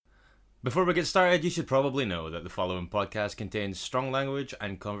Before we get started, you should probably know that the following podcast contains strong language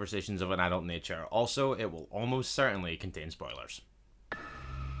and conversations of an adult nature. Also, it will almost certainly contain spoilers.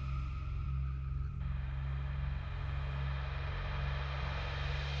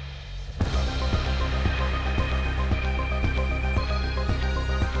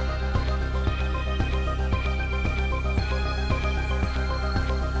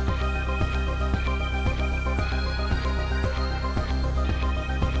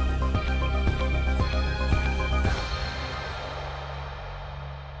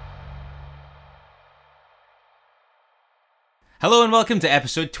 Hello and welcome to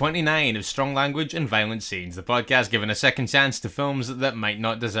episode 29 of Strong Language and Violent Scenes, the podcast giving a second chance to films that might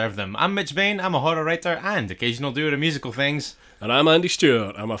not deserve them. I'm Mitch Bain, I'm a horror writer and occasional doer of musical things. And I'm Andy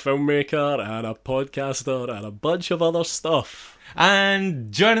Stewart, I'm a filmmaker and a podcaster and a bunch of other stuff.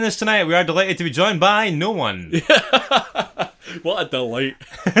 And joining us tonight, we are delighted to be joined by no one. What a delight.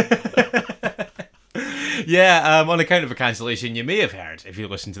 Yeah, on account of a cancellation you may have heard, if you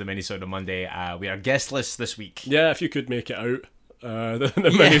listened to the Minnesota Monday, we are guestless this week. Yeah, if you could make it out. The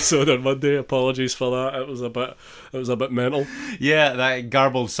Minnesota Monday, apologies for that. It was a bit mental. Yeah, that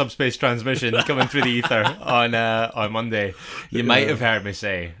garbled subspace transmission coming through the ether on Monday. You might have heard me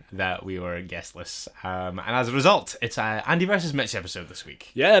say that we were guestless, and as a result, it's a Andy versus Mitch episode this week.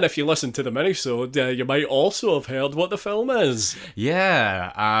 Yeah, and if you listen to the Minnesota, you might also have heard what the film is.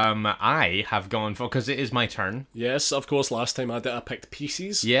 Yeah, I have gone for, because it is my turn. Yes, of course. Last time I picked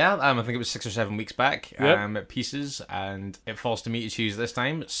Pieces. Yeah, I think it was 6 or 7 weeks back. Yep. Pieces, and it falls to me to choose this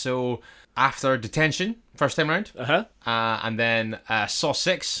time. So after Detention, first time round, and then Saw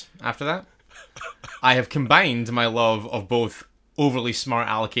 6 after that, I have combined my love of both overly smart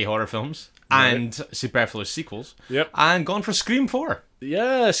Alec horror films and superfluous sequels, and gone for Scream 4.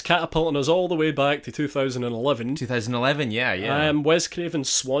 Yes, catapulting us all the way back to 2011. 2011, yeah. Wes Craven's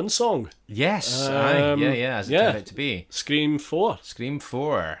swan song. Yes, as it turned out to be. Scream 4. Scream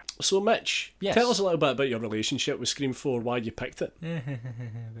 4. So, Mitch, Yes. tell us a little bit about your relationship with Scream 4, why you picked it.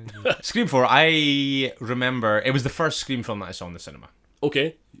 Scream 4, I remember, it was the first Scream film that I saw in the cinema.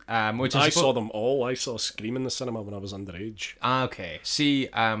 Okay. Which I saw them all. I saw Scream in the cinema when I was underage. Okay. See,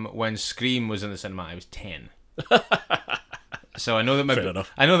 when Scream was in the cinema, I was 10. So I know that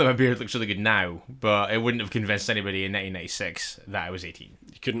my beard looks really good now, but it wouldn't have convinced anybody in 1996 that I was 18.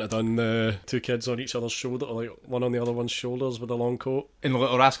 You couldn't have done the two kids on each other's shoulder, or like one on the other one's shoulders with a long coat. In The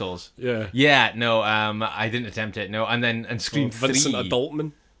Little Rascals? Yeah. Yeah, no, I didn't attempt it, no. And Scream 3... Vincent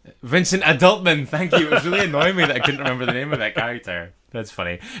Adultman. Vincent Adultman, thank you. It was really annoying me that I couldn't remember the name of that character. That's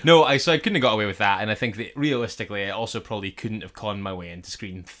funny. No, so I couldn't have got away with that, and I think that realistically, I also probably couldn't have conned my way into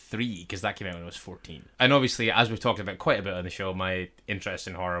Scream 3, because that came out when I was 14. And obviously, as we've talked about quite a bit on the show, my interest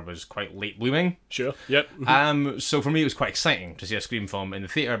in horror was quite late blooming. Sure, yep. So for me, it was quite exciting to see a Scream film in the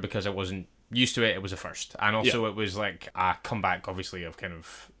theatre, because I wasn't used to it. It was a first. And also, It was like a comeback, obviously, of kind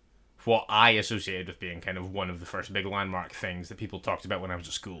of what I associated with being kind of one of the first big landmark things that people talked about when I was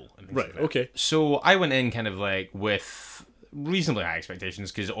at school. And things like that. Okay. So I went in kind of like with reasonably high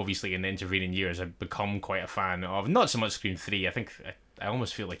expectations, because obviously in the intervening years I've become quite a fan of not so much Scream 3. I think I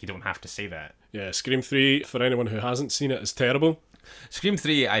almost feel like you don't have to say that. Yeah, Scream 3, for anyone who hasn't seen it, is terrible. Scream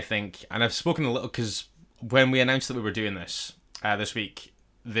 3, I think, and I've spoken a little, because when we announced that we were doing this week,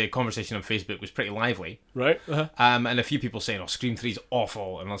 the conversation on Facebook was pretty lively. Right. And a few people saying, Scream 3 is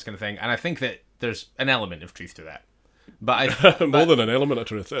awful, and that kind of thing. And I think that there's an element of truth to that. But more than an element of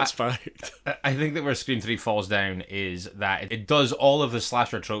truth, it's fact. I think that where Scream 3 falls down is that it does all of the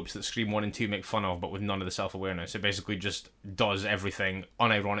slasher tropes that Scream 1 and 2 make fun of, but with none of the self-awareness. It basically just does everything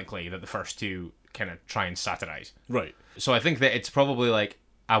unironically that the first two kind of try and satirize. Right. So I think that it's probably like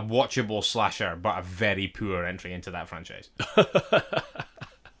a watchable slasher, but a very poor entry into that franchise.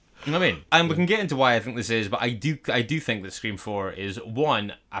 You know what I mean? And we can get into why I think this is, but I do think that Scream 4 is,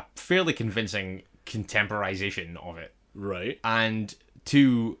 one, a fairly convincing contemporization of it. Right. And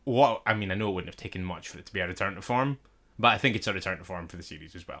two, I know it wouldn't have taken much for it to be a return to form, but I think it's a return to form for the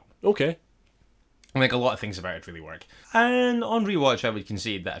series as well. Okay. I think a lot of things about it really work. And on rewatch, I would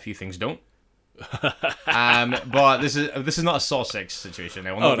concede that a few things don't. But this is not a Saw 6 situation.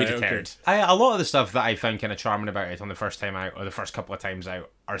 I will not be deterred. Okay. A lot of the stuff that I found kind of charming about it on the first time out, or the first couple of times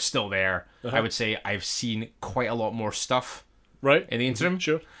out, are still there. I would say I've seen quite a lot more stuff in the interim.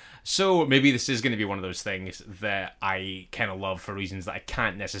 Sure. So maybe this is going to be one of those things that I kind of love for reasons that I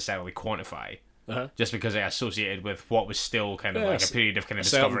can't necessarily quantify. Just because I associated with what was still kind of like a period of kind of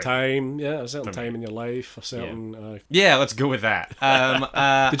discovery. A certain time in your life, a certain... Yeah, let's go with that.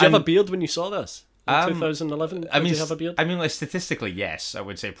 Did you have a beard when you saw this? in 2011? I mean, did you have a beard? I mean, like statistically, yes, I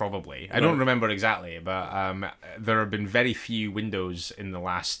would say probably. I don't remember exactly, but there have been very few windows in the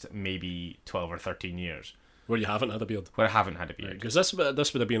last maybe 12 or 13 years Where you haven't had a beard? where I haven't had a beard. Because this would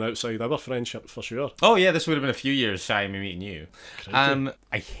have been outside our friendship for sure. Oh yeah, this would have been a few years shy of me meeting you. Crikey.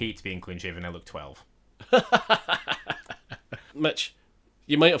 I hate being clean shaven. I look 12. Mitch,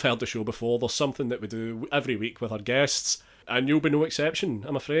 you might have heard the show before. There's something that we do every week with our guests, and you'll be no exception,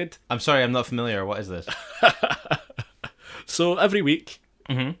 I'm afraid. I'm sorry, I'm not familiar. What is this? So every week,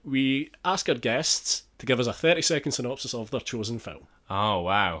 we ask our guests to give us a 30-second synopsis of their chosen film. Oh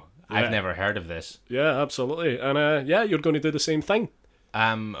wow, Yeah. I've never heard of this. Yeah, absolutely. And you're going to do the same thing.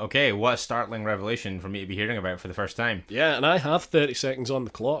 Okay, what a startling revelation for me to be hearing about for the first time. Yeah, and I have 30 seconds on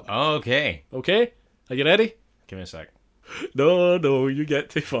the clock. Okay, Okay? Are you ready? give me a sec. No, you get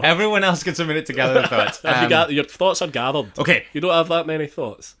too far. Everyone else gets a minute to gather their thoughts. Have you got your thoughts are gathered? Okay. You don't have that many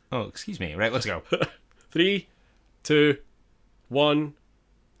thoughts. Oh, excuse me. Right, let's go. 3, 2, 1.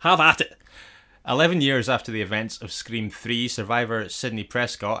 Have at it. 11 years after the events of Scream 3, survivor Sidney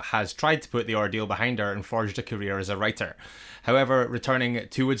Prescott has tried to put the ordeal behind her and forged a career as a writer. However, returning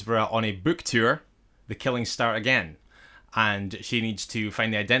to Woodsboro on a book tour, the killings start again. And she needs to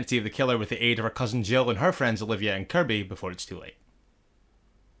find the identity of the killer with the aid of her cousin Jill and her friends Olivia and Kirby before it's too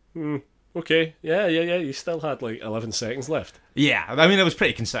late. Okay. Yeah. You still had like 11 seconds left. Yeah, I mean, it was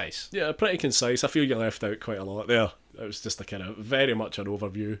pretty concise. Yeah, pretty concise. I feel you left out quite a lot there. It was just a kind of very much an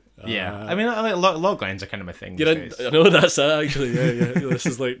overview. Yeah, I mean, log lines are kind of my thing. You these didn't, days. I know that's it, actually. Yeah. This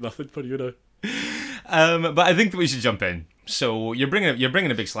is like nothing for you now. But I think that we should jump in. So you're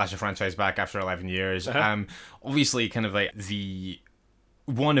bringing a big slasher franchise back after 11 years. Obviously, kind of like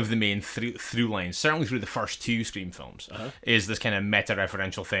one of the main through lines, certainly through the first two Scream films, is this kind of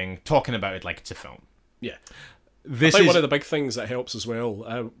meta-referential thing, talking about it like it's a film. Yeah. This I think is one of the big things that helps as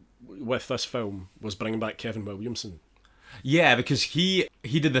well with this film was bringing back Kevin Williamson. yeah, because he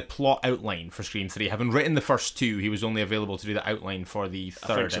did the plot outline for Scream 3. Having written the first two, he was only available to do the outline for the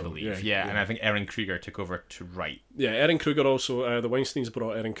third, I so, believe. yeah. And I think Erin Kruger took over to write. Yeah, Erin Kruger also, the Weinsteins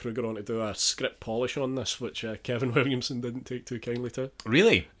brought Erin Kruger on to do a script polish on this, which Kevin Williamson didn't take too kindly to.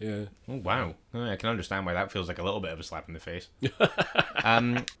 Really? Yeah. Oh, wow. I can understand why that feels like a little bit of a slap in the face.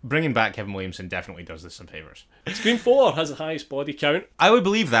 Bringing back Kevin Williamson definitely does this some favours. Scream 4 has the highest body count. I would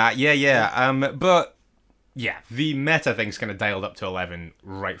believe that, yeah. But, yeah, the meta thing's kind of dialed up to 11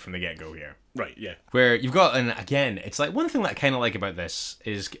 right from the get-go here. Right, yeah. Where you've got, and again, it's like, one thing that I kind of like about this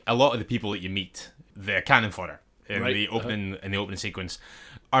is a lot of the people that you meet, the cannon fodder in Right, the opening sequence,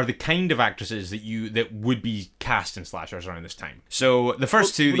 are the kind of actresses that would be cast in slashers around this time. So the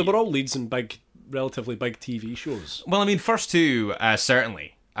first two... They were all leads in relatively big TV shows. Well, I mean, first two,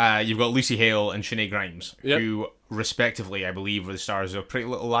 certainly. You've got Lucy Hale and Sinead Grimes, who, respectively, I believe, were the stars of Pretty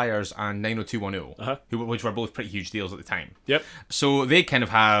Little Liars and 90210, which were both pretty huge deals at the time. Yep. So they kind of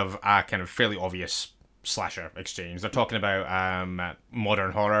have a kind of fairly obvious slasher exchange. They're talking about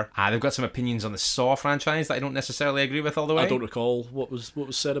modern horror. They've got some opinions on the Saw franchise that I don't necessarily agree with all the way. I don't recall what was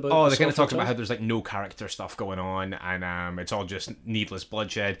said about. Oh, the they kind of Saw talked about how franchise. there's like no character stuff going on, and it's all just needless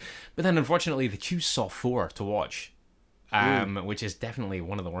bloodshed. But then, unfortunately, they choose Saw 4 to watch, which is definitely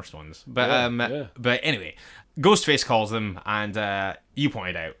one of the worst ones. But but anyway, Ghostface calls them, and you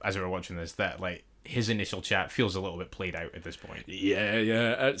pointed out as we were watching this that like his initial chat feels a little bit played out at this point.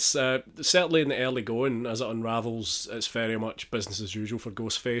 Yeah. It's certainly in the early going as it unravels. It's very much business as usual for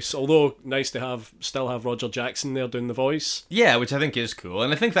Ghostface. Although nice to still have Roger Jackson there doing the voice. Yeah, which I think is cool,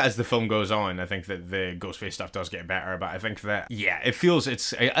 and I think that as the film goes on, I think that the Ghostface stuff does get better. But I think that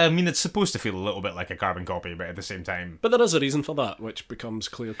I mean, it's supposed to feel a little bit like a carbon copy, but at the same time. But there is a reason for that, which becomes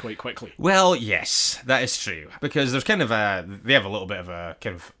clear quite quickly. Well, yes, that is true, because there's kind of they have a little bit of a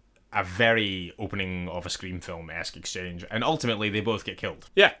kind of a very opening of a Scream film-esque exchange, and ultimately they both get killed.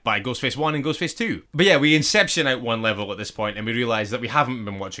 Yeah. By Ghostface 1 and Ghostface 2. But yeah, we Inception out one level at this point, and we realise that we haven't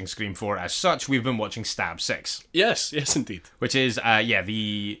been watching Scream 4 as such, we've been watching Stab 6. Yes, indeed. Which is,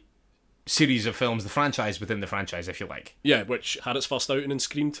 the series of films, the franchise within the franchise, if you like. Yeah, which had its first outing in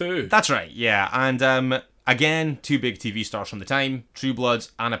Scream 2. That's right, yeah, and again, two big TV stars from the time, True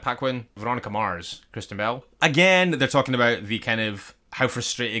Bloods, Anna Paquin, Veronica Mars, Kristen Bell. Again, they're talking about the kind of how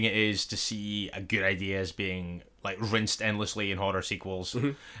frustrating it is to see a good ideas being like rinsed endlessly in horror sequels.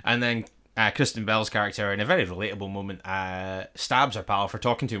 And then Kristen Bell's character, in a very relatable moment, stabs her pal for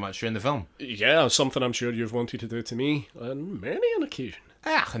talking too much during the film. Yeah, something I'm sure you've wanted to do to me on many an occasion.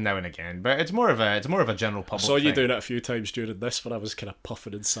 Now and again, but it's more of a general public Saw you thing. doing it a few times during this where I was kind of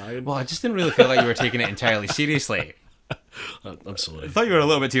puffing and sighing. Well, I just didn't really feel like you were taking it entirely seriously. I'm sorry. I thought you were a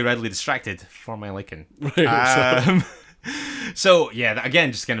little bit too readily distracted for my liking. Right, So yeah,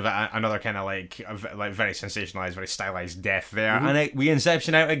 again, just kind of another kind of like very sensationalized, very stylized death there, and we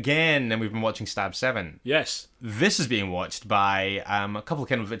Inception out again, and we've been watching Stab 7. Yes. This is being watched by a couple of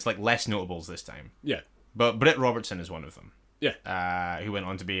kind of, it's like less notables this time. Yeah. But Britt Robertson is one of them. Yeah. Who went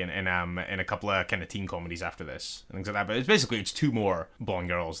on to be in a couple of kind of teen comedies after this and things like that. But it's two more blonde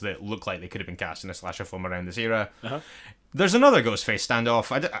girls that look like they could have been cast in a slasher film around this era. There's another Ghostface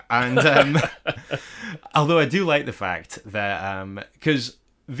standoff, although I do like the fact that because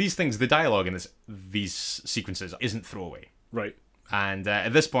these things, the dialogue in these sequences isn't throwaway, right? And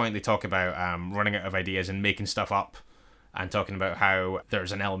at this point, they talk about running out of ideas and making stuff up. And talking about how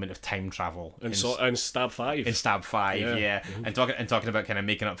there's an element of time travel in Stab 5. In Stab 5, yeah. And talking about kind of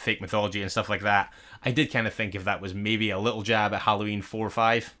making up fake mythology and stuff like that. I did kind of think if that was maybe a little jab at Halloween 4 or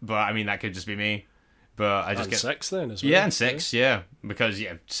 5, but I mean that could just be me. But I just and 6 then as well. Yeah, and 6, yeah, because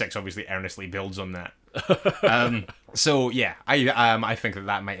 6 obviously earnestly builds on that. So yeah, I think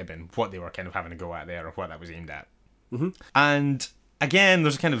that might have been what they were kind of having to go at there, or what that was aimed at. And again,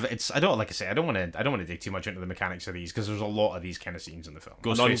 there's kind of I don't want to dig too much into the mechanics of these because there's a lot of these kind of scenes in the film.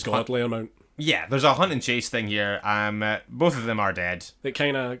 An ungodly amount. Yeah, there's a hunt and chase thing here. Both of them are dead. It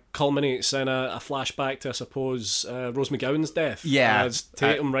kind of culminates in a flashback to, I suppose, Rose McGowan's death. Yeah, as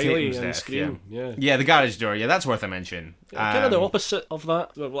Tatum Riley in Scream. Yeah, the garage door. Yeah, that's worth a mention. Kind of the opposite of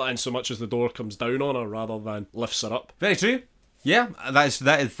that, in so much as the door comes down on her rather than lifts her up. Very true. Yeah,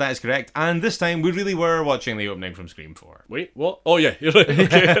 that is correct. And this time we really were watching the opening from Scream 4. Wait, what? Oh yeah, you're right.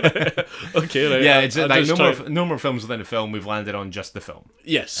 Okay, okay, right. Yeah, it's like no more films within a film. We've landed on just the film.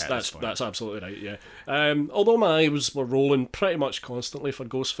 Yes, that's absolutely right. Yeah. Although my eyes were rolling pretty much constantly for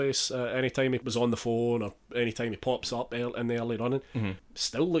Ghostface, anytime he was on the phone or anytime he pops up in the early running,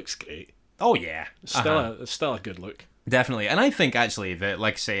 still looks great. Oh yeah, it's still a good look. Definitely. And I think actually that,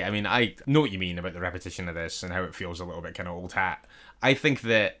 like I say, I mean, I know what you mean about the repetition of this and how it feels a little bit kind of old hat. I think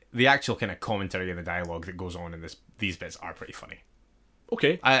that the actual kind of commentary and the dialogue that goes on in these bits are pretty funny.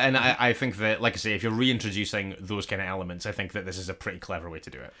 Okay. I think that, like I say, if you're reintroducing those kind of elements, I think that this is a pretty clever way to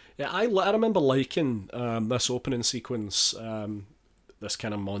do it. Yeah, I remember liking this opening sequence, this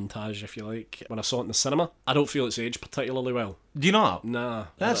kind of montage, if you like, when I saw it in the cinema. I don't feel it's aged particularly well. Do you not? Nah.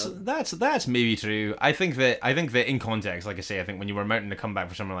 That's maybe true. I think that in context, like I say, I think when you were mounting to come back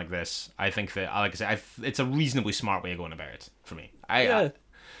for something like this, I think that, like I say, it's a reasonably smart way of going about it for me.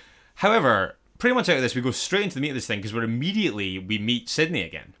 However, pretty much out of this, we go straight into the meat of this thing because we meet Sydney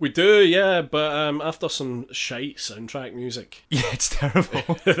again. We do, yeah, but after some shite soundtrack music. Yeah, it's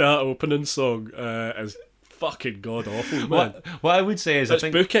terrible. That opening song is fucking god awful, man. What I would say is, it's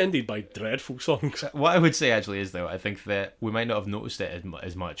bookended by dreadful songs. What I would say actually is, though, I think that we might not have noticed it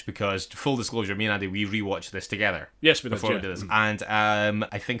as much because, full disclosure, me and Andy, we rewatched this together. Yes, we did. Before we did this, and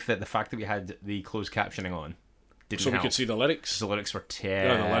I think that the fact that we had the closed captioning on didn't help. We could see the lyrics. The lyrics were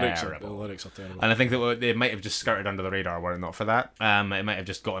terrible. Yeah, the lyrics are terrible. And I think that they might have just skirted under the radar were it not for that. It might have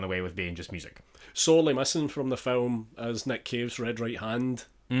just gotten away with being just music. Sorely missing from the film as Nick Cave's Red Right Hand.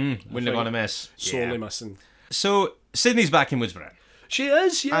 Wouldn't have gone amiss. Sorely missing. So, Sydney's back in Woodsboro. She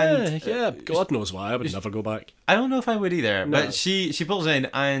is, yeah. God knows why. I would never go back. I don't know if I would either. No. But she pulls in,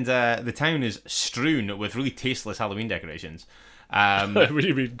 and the town is strewn with really tasteless Halloween decorations. What do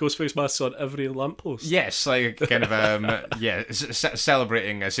you mean? Ghostface masks on every lamppost? Yes, like kind of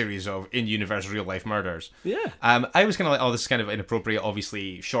celebrating a series of in-universe real-life murders. Yeah. I was kind of like, oh, this is kind of inappropriate.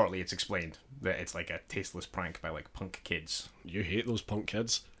 Obviously, shortly it's explained that it's like a tasteless prank by like punk kids. You hate those punk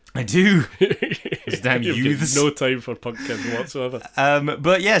kids. I do. Those damn youths. No time for punk kids whatsoever.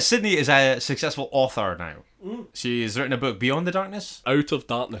 But yeah, Sydney is a successful author now. She's written a book, Beyond the Darkness? Out of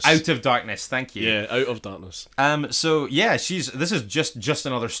Darkness. Out of Darkness, thank you. Yeah, Out of Darkness. So yeah, this is just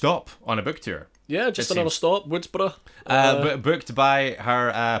another stop on a book tour. Yeah, just another stop, Woodsboro. Booked by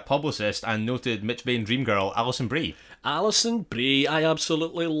her publicist and noted Mitch Bain dream girl, Alison Brie. Alison Brie. I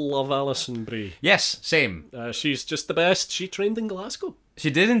absolutely love Alison Brie. Yes, same. She's just the best. She trained in Glasgow. She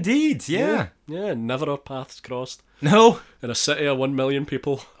did indeed, yeah. Yeah, never our paths crossed. No. In a city of 1 million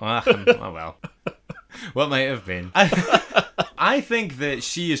people. Oh well. What might have been. I think that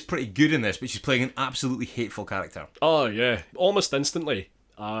she is pretty good in this, but she's playing an absolutely hateful character. Oh, yeah. Almost instantly.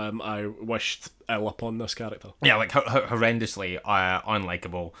 I wished ill upon this character. Yeah, like horrendously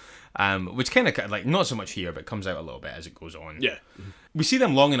unlikable. Which kind of like not so much here, but comes out a little bit as it goes on. Yeah. We see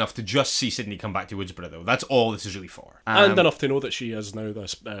them long enough to just see Sydney come back to Woodsboro, though. That's all this is really for. And enough to know that she is now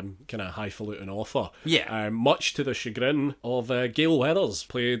this kind of highfalutin author. Yeah. Much to the chagrin of Gail Weathers,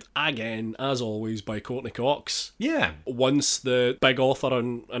 played again, as always, by Courtney Cox. Yeah. Once the big author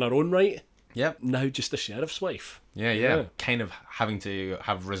in her own right. Yep. Now just the sheriff's wife. Yeah. Kind of having to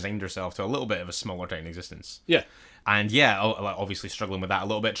have resigned herself to a little bit of a smaller town existence. Yeah. And obviously struggling with that a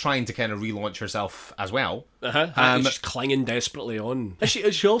little bit, trying to kind of relaunch herself as well. She's clinging desperately on. Has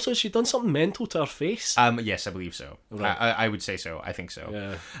she done something mental to her face? Yes, I believe so. Right. I would say so. I think so.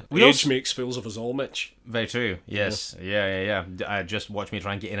 Yeah. Age makes fools of us all, Mitch. Very true. Yes. Yeah. Just watch me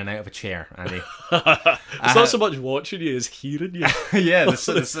try and get in and out of a chair, Andy. It's not so much watching you as hearing you. Yeah,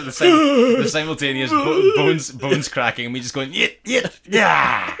 the simultaneous bones cracking, and me just going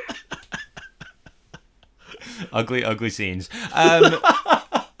yeah. Ugly scenes.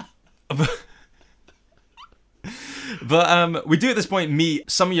 But we do at this point meet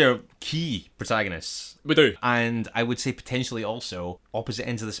some of your key protagonists. We do. And I would say potentially also opposite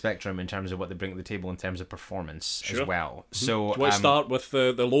ends of the spectrum in terms of what they bring to the table in terms of performance as well. Mm-hmm. So let's start with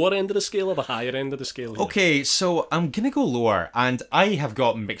the lower end of the scale or the higher end of the scale here? Okay, so I'm going to go lower, and I have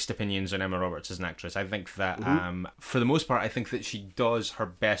got mixed opinions on Emma Roberts as an actress. I think that, for the most part, I think that she does her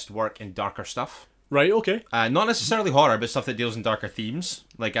best work in darker stuff. Right, okay. Not necessarily horror, but stuff that deals in darker themes.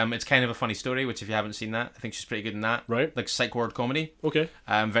 Like, it's kind of a funny story, which if you haven't seen that, I think she's pretty good in that. Right. Like psych ward comedy. Okay.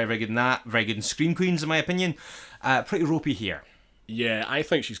 Very, very good in that. Very good in Scream Queens, in my opinion. Pretty ropey here. Yeah, I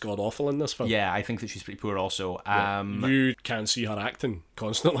think she's god-awful in this film. Yeah, I think that she's pretty poor also. You can see her acting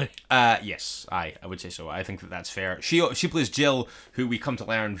constantly. Yes, I would say so. I think that that's fair. She plays Jill, who we come to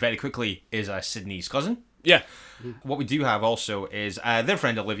learn very quickly is Sydney's cousin. Yeah. What we do have also is their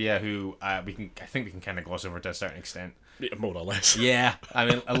friend Olivia, who I think we can kind of gloss over to a certain extent. Yeah, more or less. Yeah, I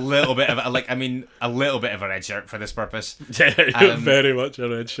mean a little bit of a red shirt for this purpose. Yeah, very much a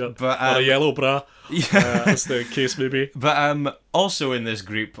red shirt, but or a yellow bra. Yeah, as the case may be. But also in this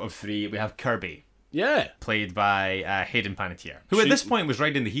group of three, we have Kirby. Yeah. Played by Hayden Panettiere, who at this point was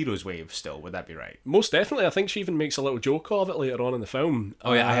riding the hero's wave still, would that be right? Most definitely. I think she even makes a little joke of it later on in the film.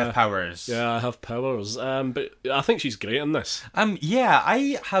 Oh yeah, I have powers. Yeah, I have powers. But I think she's great in this. Yeah,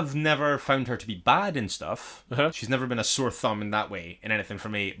 I have never found her to be bad in stuff. Uh-huh. She's never been a sore thumb in that way, in anything for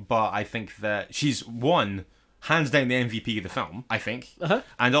me, but I think that she's hands down the MVP of the film, I think. Uh-huh.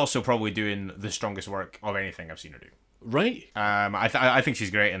 And also probably doing the strongest work of anything I've seen her do. Right. I think she's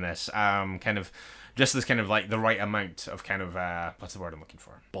great in this. Kind of just this kind of like the right amount of kind of what's the word I'm looking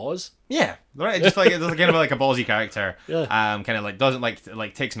for? Boz? Yeah, right. Just like it's kind of like a ballsy character. Yeah. Kind of like doesn't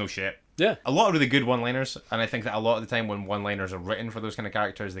like takes no shit. Yeah. A lot of really good one-liners, and I think that a lot of the time when one-liners are written for those kind of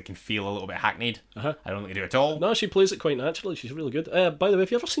characters, they can feel a little bit hackneyed. Uh-huh. I don't think they do at all. No, she plays it quite naturally. She's really good. By the way,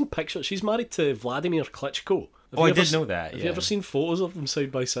 have you ever seen pictures? She's married to Vladimir Klitschko. I did know that. Have you ever seen photos of them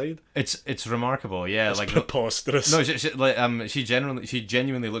side by side? It's remarkable. Yeah, it's like preposterous. No, she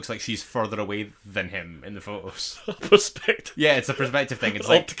genuinely looks like she's further away than him in the photos. Perspective. Yeah, it's a perspective thing. It's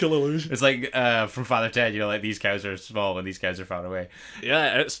like optical illusion. It's like from Father Ted. You know, like these cows are small and these cows are far away.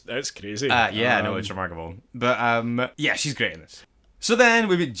 Yeah, it's crazy. Yeah, no, it's remarkable. But yeah, she's great in this. So then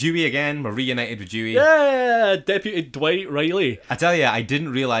we meet Dewey again. We're reunited with Dewey. Yeah, Deputy Dwight Riley. I tell you, I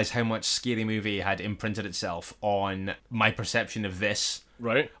didn't realise how much Scary Movie had imprinted itself on my perception of this.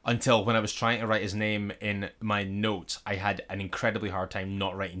 Right. Until when I was trying to write his name in my notes, I had an incredibly hard time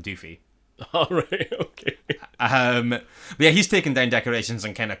not writing Doofy. All right, okay. But yeah, he's taking down decorations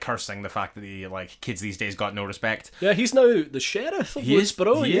and kind of cursing the fact that the kids these days got no respect. Yeah, he's now the sheriff of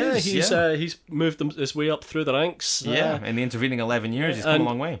Woodsboro. He's moved his way up through the ranks. Yeah, in the intervening 11 years, he's come a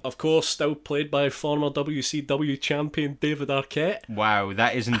long way. Of course, still played by former WCW champion David Arquette. Wow,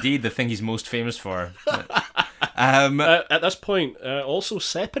 that is indeed the thing he's most famous for. At this point, also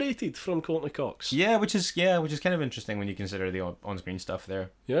separated from Courtney Cox. Yeah, which is kind of interesting when you consider the on-screen stuff there.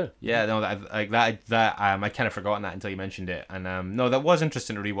 Yeah, no, I kind of forgotten that until you mentioned it, and no, that was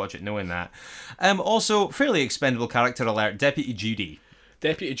interesting to rewatch it knowing that. Also, fairly expendable character alert, Deputy Judy.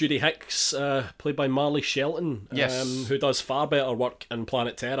 Deputy Judy Hicks, played by Marley Shelton, who does far better work in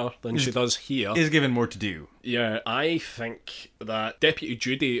Planet Terror than she does here. Is given more to do. Yeah, I think that Deputy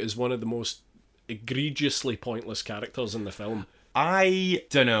Judy is one of the most egregiously pointless characters in the film. I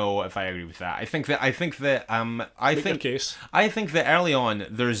don't know if I agree with that. I think that early on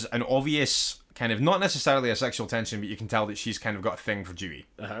there's an obvious kind of not necessarily a sexual tension, but you can tell that she's kind of got a thing for Dewey.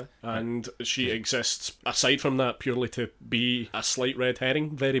 And she exists aside from that purely to be a slight red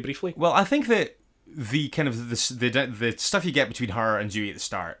herring, very briefly. Well, I think that the kind of the stuff you get between her and Dewey at the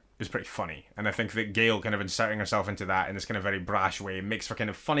start is pretty funny, and I think that Gail kind of inserting herself into that in this kind of very brash way makes for kind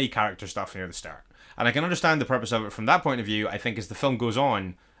of funny character stuff near the start. And I can understand the purpose of it from that point of view. I think as the film goes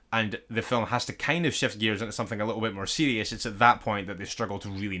on, and the film has to kind of shift gears into something a little bit more serious, it's at that point that they struggle to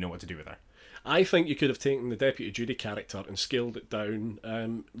really know what to do with her. I think you could have taken the Deputy Judy character and scaled it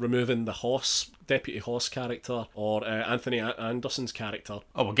down, removing the Deputy Hoss character, or Anthony Anderson's character.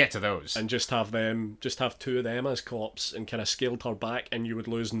 Oh, we'll get to those. And just have two of them as cops, and kind of scaled her back, and you would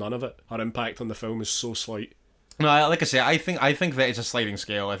lose none of it. Her impact on the film is so slight. No, like I say, I think that it's a sliding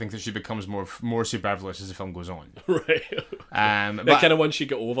scale. I think that she becomes more superfluous as the film goes on. Right. But kind of once you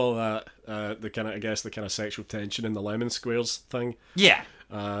get over that, the kind of sexual tension in the Lemon Squares thing. Yeah.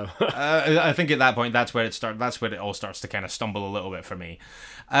 I think at that point that's where it all starts to kind of stumble a little bit for me.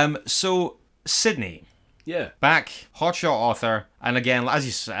 So Sydney, yeah, back hotshot author, and again, as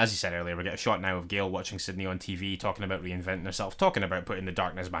you said earlier, we get a shot now of Gail watching Sydney on TV, talking about reinventing herself, talking about putting the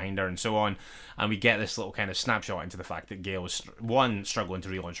darkness behind her, and so on. And we get this little kind of snapshot into the fact that Gail was, one, struggling to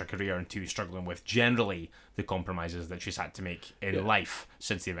relaunch her career, and two, struggling with generally the compromises that she's had to make in life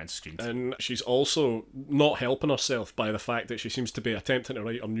since the events of Scream 2. And she's also not helping herself by the fact that she seems to be attempting to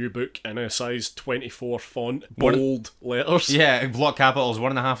write a new book in a size 24 font, bold letters. Yeah, block capitals,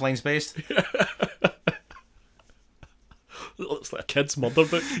 1.5 line spaced. It looks like a kid's mother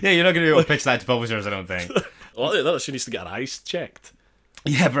book. Yeah, you're not going to be able to pitch that to publishers, I don't think. Well, she needs to get her eyes checked.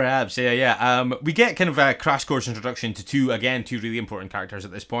 Yeah, perhaps. Yeah. We get kind of a crash course introduction to two really important characters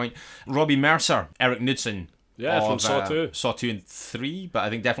at this point. Robbie Mercer, Eric Knudsen. Yeah, from Saw 2. Saw 2 and 3, but I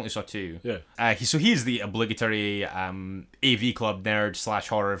think definitely Saw 2. Yeah. He's the obligatory AV Club nerd /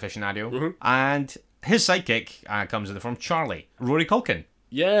 horror aficionado. Mm-hmm. And his sidekick comes in the form Charlie, Rory Culkin.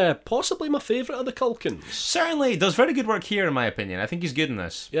 Yeah, possibly my favourite of the Culkins. Certainly, does very good work here in my opinion. I think he's good in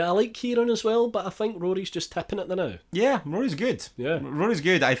this. Yeah, I like Kieran as well, but I think Rory's just tipping it now. Yeah, Rory's good. Yeah. Rory's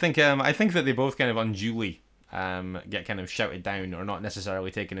good. I think that they both kind of unduly get kind of shouted down or not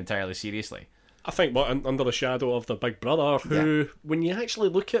necessarily taken entirely seriously. I think under the shadow of their big brother, who, when you actually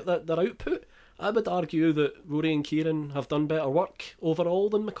look at their output, I would argue that Rory and Kieran have done better work overall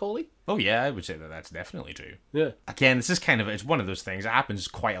than Macaulay. Oh yeah, I would say that that's definitely true. Yeah. Again, this is it's one of those things. It happens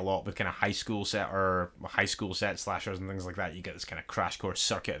quite a lot with kind of high school set slashers and things like that. You get this kind of crash course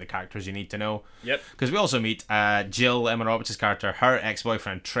circuit of the characters you need to know. Yep. Because we also meet Jill, Emma Roberts' character, her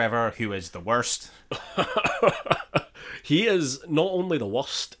ex-boyfriend Trevor, who is the worst. He is not only the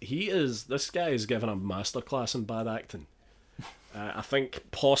worst, this guy is given a masterclass in bad acting. I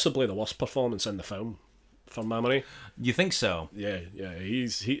think possibly the worst performance in the film, from memory. You think so? Yeah.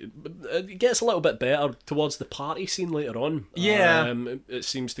 He gets a little bit better towards the party scene later on. Yeah. It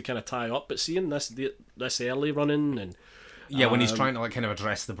seems to kind of tie up, but seeing this early running and. Yeah, when he's trying to kind of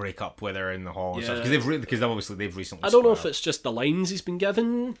address the breakup with her in the hall and stuff, because obviously they've recently. I don't know if it's just the lines he's been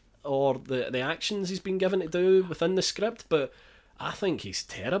given or the actions he's been given to do within the script, but I think he's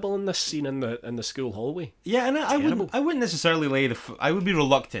terrible in this scene in the school hallway. Yeah, and I wouldn't necessarily I would be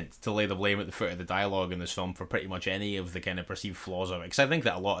reluctant to lay the blame at the foot of the dialogue in this film for pretty much any of the kind of perceived flaws of it, because I think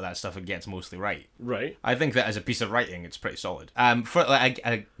that a lot of that stuff it gets mostly right. Right. I think that as a piece of writing, it's pretty solid.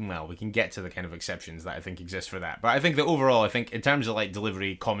 We can get to the kind of exceptions that I think exist for that, but I think that overall, I think in terms of like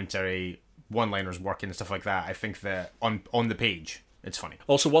delivery, commentary, one-liners working and stuff like that, I think that on the page, it's funny.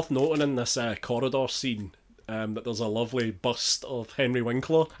 Also worth noting in this corridor scene. That there's a lovely bust of Henry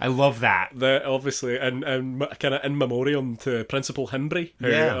Winkler. I love that. That obviously, and kind of in memoriam to Principal Himbry.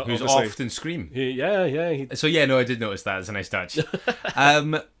 Who's often Scream. So I did notice that. It's a nice touch.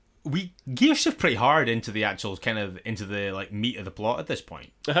 We gear shift pretty hard into the actual into the like meat of the plot at this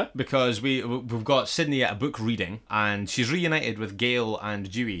point, because we've got Sydney at a book reading, and she's reunited with Gail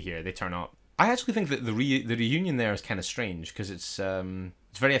and Dewey here. They turn up. I actually think that the reunion there is kind of strange because it's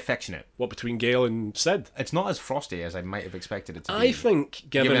very affectionate. What, between Gail and Sid? It's not as frosty as I might have expected it to be. I think,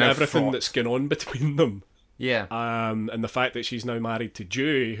 given everything that's going on between them, yeah, and the fact that she's now married to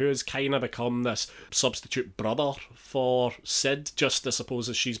Dewey, who has kind of become this substitute brother for Sid, just I suppose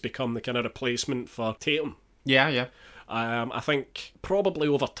as she's become the kind of replacement for Tatum. Yeah. I think probably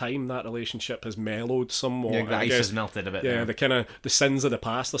over time that relationship has mellowed somewhat. Yeah, the ice has melted a bit. Yeah, the sins of the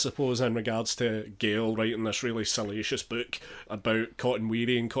past, I suppose, in regards to Gail writing this really salacious book about Cotton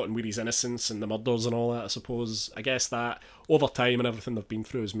Weary and Cotton Weary's innocence and the murders and all that. I suppose, I guess that over time and everything they've been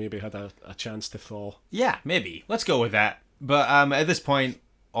through has maybe had a chance to thaw. Yeah, maybe. Let's go with that. But at this point,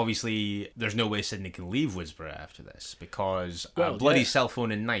 obviously, there's no way Sydney can leave Woodsboro after this because bloody cell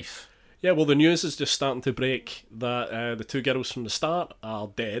phone and knife. Yeah, well, the news is just starting to break that the two girls from the start are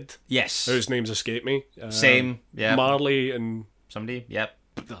dead. Yes. Whose names escape me. Same, yeah. Marley and... Somebody, yep.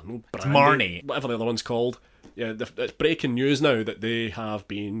 It's Marnie. Whatever the other one's called. Yeah, it's breaking news now that they have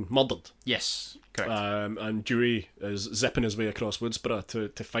been murdered. Yes, correct. And Dewey is zipping his way across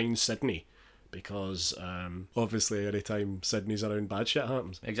Woodsboro to find Sydney because obviously anytime Sydney's around, bad shit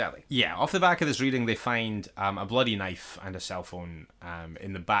happens. Exactly. Yeah, off the back of this reading, they find a bloody knife and a cell phone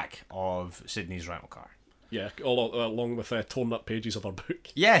in the back of Sydney's rental car. Yeah, all along with torn up pages of her book.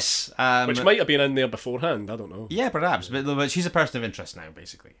 Yes. Which might have been in there beforehand, I don't know. Yeah, perhaps. But she's a person of interest now,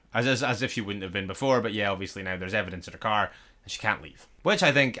 basically. As if she wouldn't have been before, but yeah, obviously now there's evidence in her car and she can't leave. Which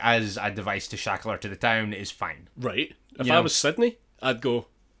I think, as a device to shackle her to the town, is fine. Right. If I was Sydney, I'd go,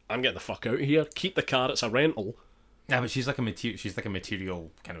 I'm getting the fuck out of here. Keep the car, it's a rental. Yeah, but she's like a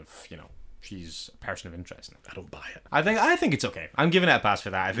material kind of, she's a person of interest now. I don't buy it. I think it's okay. I'm giving it a pass for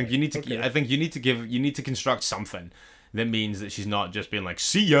that. I think you need to. Okay. I think you need to construct something that means that she's not just being like,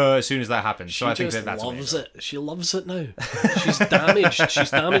 "See ya" as soon as that happens. So I think that's loves it. She loves it now. She's damaged.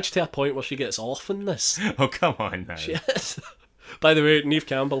 She's damaged to a point where she gets off in this. Oh, come on now. She is. By the way, Neve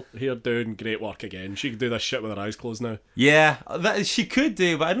Campbell here doing great work again. She could do this shit with her eyes closed now. Yeah, that she could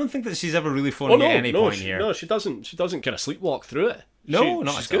do, but I don't think that she's ever really phoning at any point here. No, she doesn't. She doesn't kind of sleepwalk through it. No,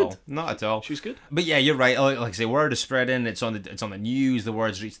 not at all. Not at all. She's good. But yeah, you're right. Like I say, word is spreading. It's on the news. The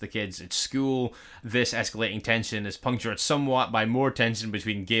words reach the kids at school. This escalating tension is punctured somewhat by more tension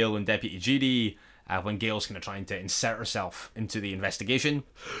between Gail and Deputy Judy. When Gail's kind of trying to insert herself into the investigation.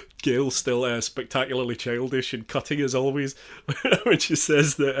 Gail's still spectacularly childish and cutting as always when she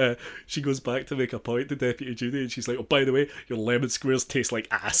says that she goes back to make a point to Deputy Judy and she's like, oh, by the way, your lemon squares taste like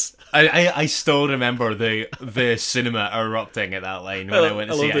ass. I still remember the cinema erupting at that line when I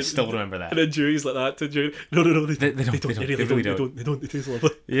went to see it. I still remember that. And then Judy's like that to Judy. No, they really don't. They taste lovely.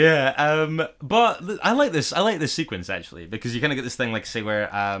 Yeah, but I like this sequence actually, because you kind of get this thing, like say, where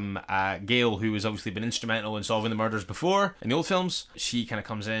Gail, who has obviously been instrumental in solving the murders before in the old films, she kind of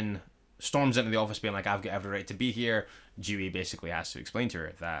comes in, storms into the office being like, I've got every right to be here. Dewey basically has to explain to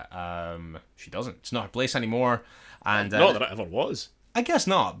her that she doesn't. It's not her place anymore. And not that it ever was. I guess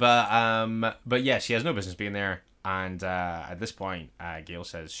not, but yeah, she has no business being there. And at this point, Gail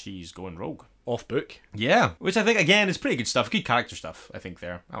says she's going rogue. Off book. Yeah, which I think, again, is pretty good stuff. Good character stuff, I think,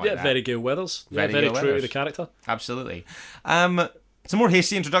 there. I like that. Very Gail Weathers. Very true to the character. Absolutely. Some more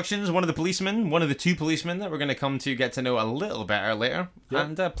hasty introductions. One of the two policemen that we're going to come to get to know a little better later,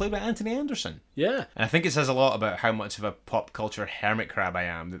 and played by Anthony Anderson. Yeah. And I think it says a lot about how much of a pop culture hermit crab I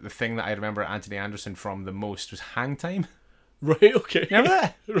am, that the thing that I remember Anthony Anderson from the most was Hang Time. Right, okay. Remember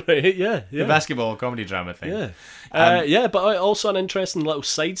that? Right, yeah. The basketball comedy drama thing. Yeah. But also an interesting little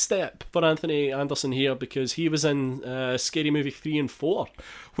sidestep for Anthony Anderson here, because he was in Scary Movie 3 and 4.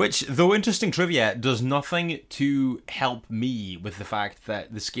 Which, though interesting trivia, does nothing to help me with the fact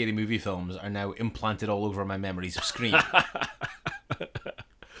that the Scary Movie films are now implanted all over my memories of Scream.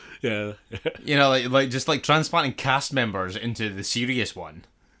 Yeah. like transplanting cast members into the serious one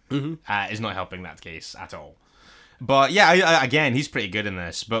is not helping that case at all. But yeah, again, he's pretty good in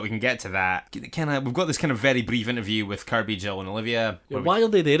this. But we can get to that. We've got this kind of very brief interview with Kirby, Jill, and Olivia. Yeah, why are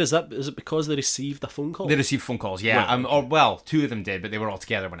they there? Is it because they received a phone call? They received phone calls, yeah. Right. Two of them did, but they were all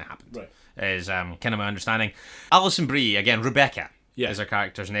together when it happened. Right. Is kind of my understanding. Alison Brie, again, Rebecca is her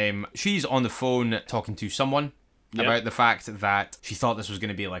character's name. She's on the phone talking to someone about the fact that she thought this was going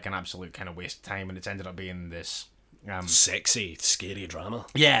to be like an absolute kind of waste of time, and it's ended up being this sexy, scary drama.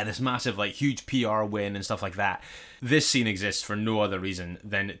 Yeah, this massive, like, huge PR win and stuff like that. This scene exists for no other reason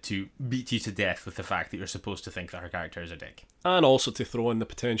than to beat you to death with the fact that you're supposed to think that her character is a dick. And also to throw in the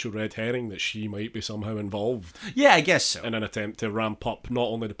potential red herring that she might be somehow involved. Yeah, I guess so. In an attempt to ramp up not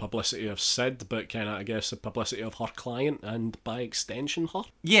only the publicity of Sid, but kind of, I guess, the publicity of her client and, by extension, her.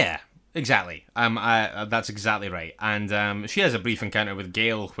 Yeah. Exactly. That's exactly right. And she has a brief encounter with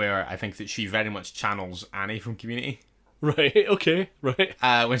Gail where I think that she very much channels Annie from Community. Right, okay, right.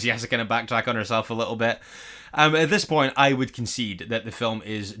 When she has to kind of backtrack on herself a little bit. At this point, I would concede that the film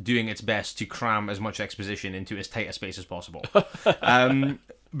is doing its best to cram as much exposition into as tight a space as possible. And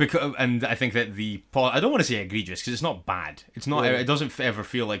I think that I don't want to say egregious, because it's not bad. It's not. Right. It doesn't ever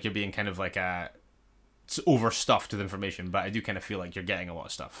feel like you're being kind of like it's overstuffed with information, but I do kind of feel like you're getting a lot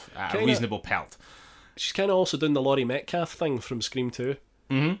of stuff at a reasonable pelt. She's kind of also doing the Laurie Metcalf thing from Scream 2.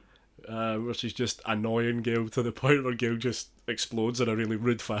 Mm-hmm. Where she's just annoying Gail to the point where Gail just explodes in a really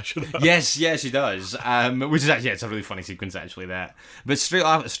rude fashion. Yes, she does. Which is actually, it's a really funny sequence actually, that. But straight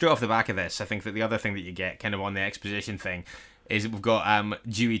off the back of this, I think that the other thing that you get kind of on the exposition thing is we've got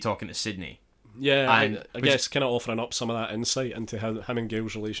Dewey talking to Sydney. Yeah, And I guess kind of offering up some of that insight into him and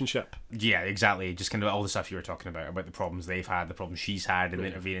Gail's relationship. Yeah, exactly. Just kind of all the stuff you were talking about the problems they've had, the problems she's had in the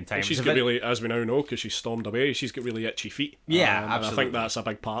intervening time. And she's got really, as we now know, because she's stormed away, she's got really itchy feet. Yeah, absolutely. absolutely. And I think that's a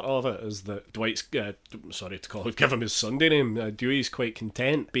big part of it, is that Dwight's, give him his Sunday name, Dewey's quite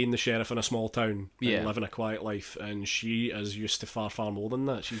content being the sheriff in a small town and living a quiet life, and she is used to far, far more than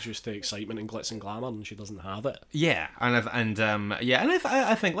that. She's used to excitement and glitz and glamour, and she doesn't have it. Yeah,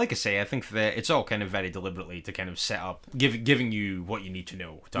 I think, like I say, I think that it's all kind of very deliberately to kind of set up, giving you what you need to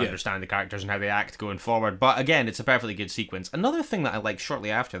know to understand the characters and how they act going forward. But again, it's a perfectly good sequence. Another thing that I like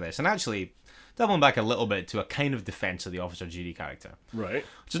shortly after this, and actually doubling back a little bit to a kind of defense of the Officer Judy character, right?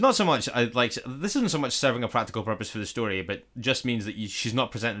 Which is not so much this isn't so much serving a practical purpose for the story, but just means that she's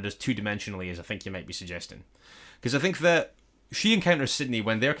not presented as two-dimensionally as I think you might be suggesting. Because I think that she encounters Sydney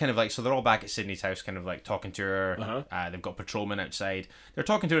when they're kind of like, so they're all back at Sydney's house, kind of like talking to her. They've got patrolmen outside. They're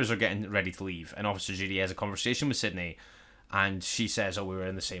talking to her as they're getting ready to leave. And Officer Judy has a conversation with Sydney, and she says, "Oh, we were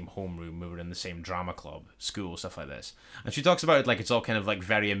in the same homeroom, we were in the same drama club, school, stuff like this." And she talks about it like it's all kind of like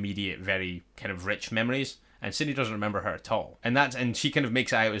very immediate, very kind of rich memories. And Sydney doesn't remember her at all. And she kind of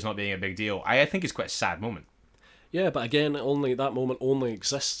makes it out as not being a big deal. I think it's quite a sad moment. Yeah, but again, that moment only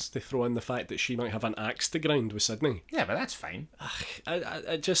exists to throw in the fact that she might have an axe to grind with Sydney. Yeah, but that's fine.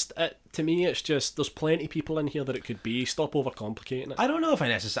 To me, it's just, there's plenty of people in here that it could be. Stop overcomplicating it. I don't know if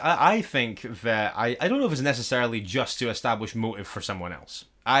I think that I don't know if it's necessarily just to establish motive for someone else.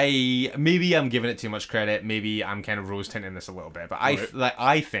 Maybe I'm giving it too much credit. Maybe I'm kind of rose tinting this a little bit, but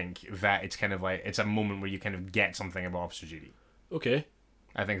I think that it's kind of like it's a moment where you kind of get something about Officer Judy. Okay.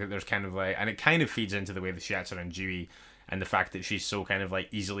 I think that there's kind of like, and it kind of feeds into the way that she acts around Dewey, and the fact that she's so kind of like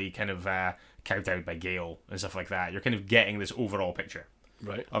easily kind of kowtowed by Gail and stuff like that. You're kind of getting this overall picture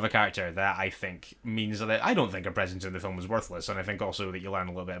of a character that I think means that I don't think her presence in the film was worthless, and I think also that you learn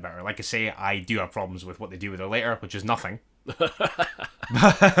a little bit about her. Like I say, I do have problems with what they do with her later, which is nothing. But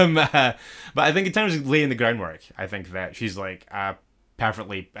I think in terms of laying the groundwork, I think that she's like a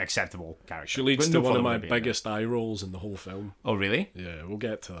perfectly acceptable character. She leads to one of my biggest eye rolls in the whole film. Oh, really? Yeah, we'll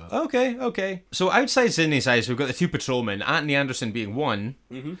get to that. Okay. So outside Sydney's house, we've got the two patrolmen, Anthony Anderson being one,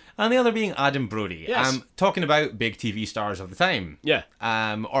 and the other being Adam Brody. Yes. Talking about big TV stars of the time. Yeah.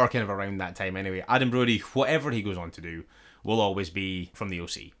 Or kind of around that time anyway. Adam Brody, whatever he goes on to do, will always be from the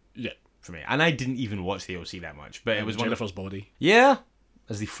OC. Yeah. For me. And I didn't even watch the OC that much, but it was Jennifer's Body. Yeah.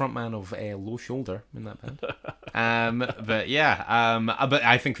 As the frontman of Low Shoulder in that band. But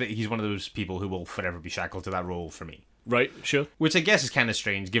I think that he's one of those people who will forever be shackled to that role for me. Right, sure. Which I guess is kind of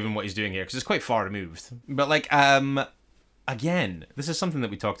strange given what he's doing here, because it's quite far removed. But like, again, this is something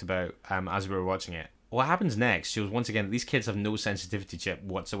that we talked about as we were watching it. What happens next shows once again that these kids have no sensitivity chip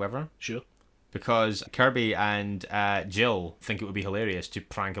whatsoever. Sure. Because Kirby and Jill think it would be hilarious to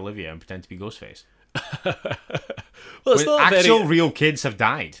prank Olivia and pretend to be Ghostface. Well, it's not actual real kids have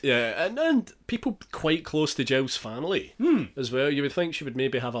died. Yeah, and people quite close to Jill's family as well. You would think she would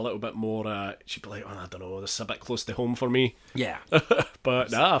maybe have a little bit more. She'd be like, I don't know, this is a bit close to home for me. Yeah,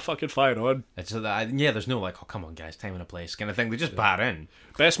 but nah, fucking fire on. There's no like, oh come on guys, time and a place kind of thing. They just bat in.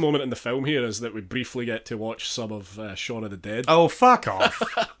 Best moment in the film here is that we briefly get to watch some of Shaun of the Dead. Oh fuck off!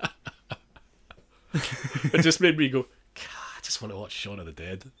 It just made me go, I just want to watch Shaun of the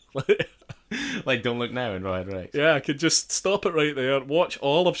Dead. Like Don't Look Now and right. Yeah, I could just stop it right there, watch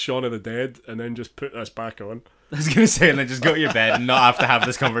all of Shaun of the Dead, and then just put this back on. I was going to say, and then just go to your bed and not have to have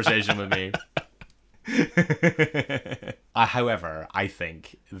this conversation with me. However, I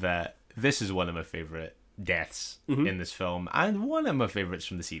think that this is one of my favourite deaths in this film, and one of my favourites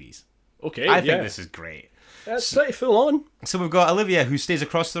from the series. Okay, I think this is great. That's pretty full on. So we've got Olivia, who stays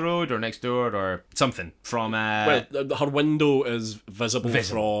across the road or next door or something from... her window is visible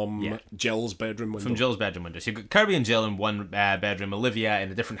from Jill's bedroom window. From Jill's bedroom window. So you've got Kirby and Jill in one bedroom, Olivia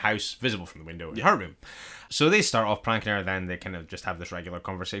in a different house, visible from the window in her room. So they start off pranking her, then they kind of just have this regular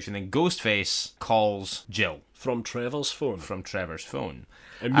conversation. Then Ghostface calls Jill. From Trevor's phone.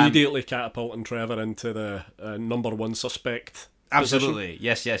 Immediately catapulting Trevor into the number one suspect. Absolutely.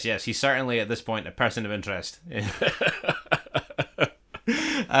 Position. Yes. He's certainly at this point a person of interest.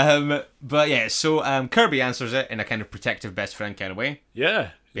 But yeah, so Kirby answers it in a kind of protective best friend kind of way. Yeah.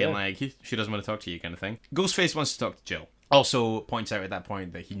 Being like, she doesn't want to talk to you kind of thing. Ghostface wants to talk to Jill. Also points out at that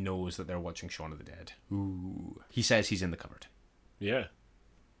point that he knows that they're watching Shaun of the Dead. Ooh. He says he's in the cupboard. Yeah.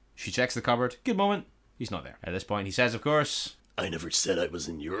 She checks the cupboard. Good moment. He's not there. At this point, he says, of course... I never said I was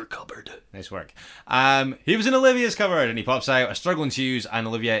in your cupboard. Nice work. He was in Olivia's cupboard, and he pops out. A struggle ensues, and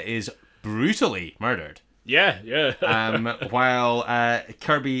Olivia is brutally murdered. Yeah. While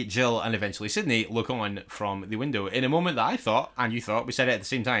Kirby, Jill, and eventually Sydney look on from the window in a moment that I thought, and you thought, we said it at the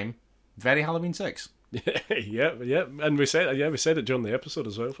same time, very Halloween 6. yeah, and we said it during the episode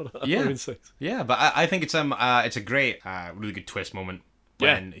as well for Halloween 6. Yeah, but I think it's a great, really good twist moment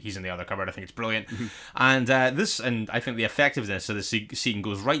when he's in the other cupboard. I think it's brilliant, and I think the effectiveness of the scene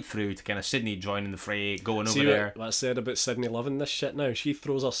goes right through to kind of Sydney joining the fray, going over there. What I said about Sydney loving this shit now. She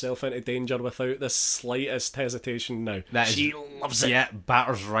throws herself into danger without the slightest hesitation now. She loves it. Yeah,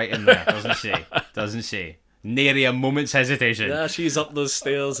 batters right in there, doesn't she? Doesn't she? Nary a moment's hesitation. Yeah, she's up those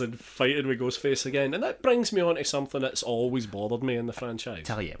stairs and fighting with Ghostface again. And that brings me on to something that's always bothered me in the franchise.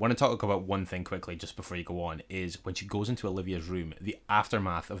 Tell you, I want to talk about one thing quickly just before you go on, is when she goes into Olivia's room, the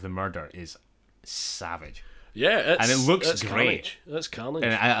aftermath of the murder is savage. Yeah, and it looks great. Carnage. That's carnage.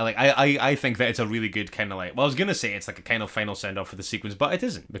 And I think that it's a really good kind of like. Well, I was gonna say it's like a kind of final send off for the sequence, but it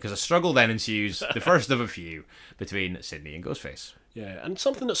isn't, because a struggle then ensues, the first of a few, between Sydney and Ghostface. Yeah, and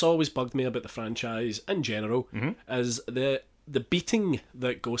something that's always bugged me about the franchise in general is the beating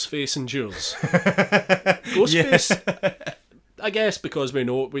that Ghostface endures. Ghostface, I guess, because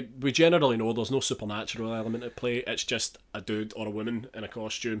we generally know there's no supernatural element at play. It's just a dude or a woman in a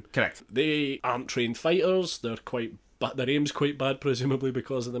costume. Correct. They aren't trained fighters. Their aim's quite bad, presumably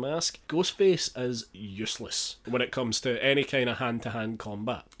because of the mask. Ghostface is useless when it comes to any kind of hand-to-hand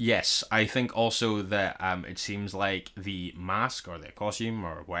combat. Yes, I think also that it seems like the mask or the costume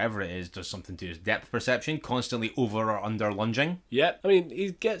or whatever it is does something to his depth perception, constantly over or under lunging. Yeah, I mean,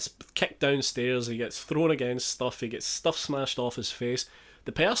 he gets kicked downstairs, he gets thrown against stuff, he gets stuff smashed off his face.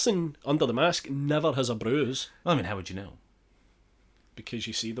 The person under the mask never has a bruise. Well, I mean, how would you know? Because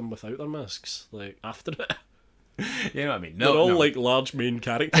you see them without their masks, like, after it. You know what I mean? They're all like large main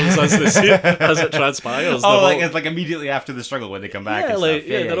characters as it transpires. It's like immediately after the struggle when they come back.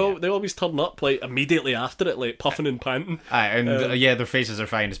 They always turn up like immediately after it, like puffing and panting. Their faces are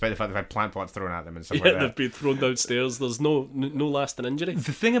fine despite the fact they've had plant pots thrown at them and stuff like that. They've been thrown downstairs. There's no lasting injury.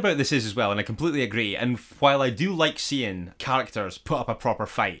 The thing about this is as well, and I completely agree, and while I do like seeing characters put up a proper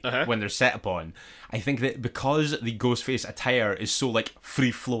fight when they're set upon, I think that because the Ghostface attire is so like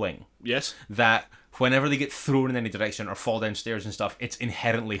free flowing, yes, that whenever they get thrown in any direction or fall downstairs and stuff, it's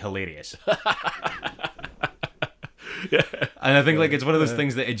inherently hilarious. Yeah. And I think like it's one of those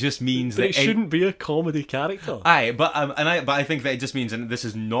things that it just means that it shouldn't be a comedy character. But I think that it just means, and this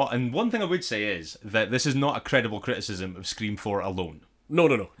is not. And one thing I would say is that this is not a credible criticism of Scream 4 alone.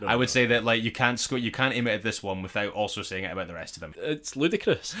 No. I would say that like you can't aim it at this one without also saying it about the rest of them. It's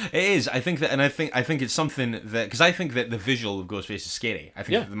ludicrous. It is. I think it's something that, because I think that the visual of Ghostface is scary. I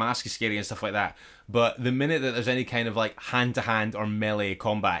think that the mask is scary and stuff like that. But the minute that there's any kind of like hand-to-hand or melee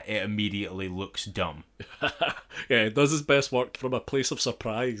combat, it immediately looks dumb. Yeah, it does its best work from a place of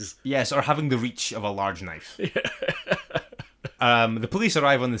surprise. Yes, or having the reach of a large knife. The police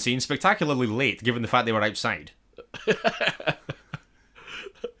arrive on the scene spectacularly late, given the fact they were outside.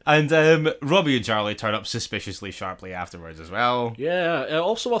 And Robbie and Charlie turn up suspiciously sharply afterwards as well. Yeah,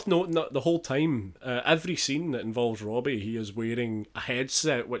 also worth noting that the whole time, every scene that involves Robbie, he is wearing a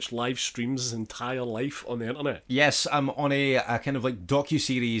headset which live streams his entire life on the internet. Yes, I'm on a kind of like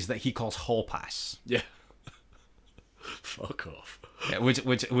docu-series that he calls Hall Pass. Yeah. Fuck off. Yeah,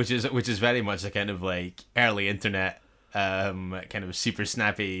 which is very much a kind of like early internet kind of super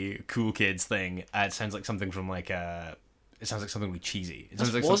snappy cool kids thing. It sounds like something from like it sounds like something really cheesy. It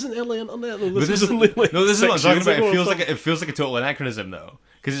sounds wasn't early internet though. This is what I'm talking about. It feels like a total anachronism though,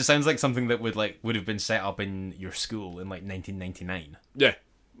 because it sounds like something that would have been set up in your school in like 1999. Yeah.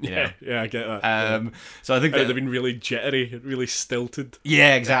 Yeah, I get that. So I think that they've been really jittery, really stilted.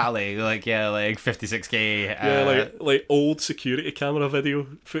 Yeah, exactly. Like 56K. Like old security camera video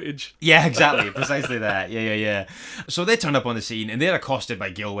footage. Yeah, exactly. Precisely that. Yeah. So they turn up on the scene and they're accosted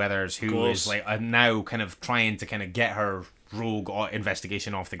by Gil Weathers, who is like now kind of trying to kind of get her rogue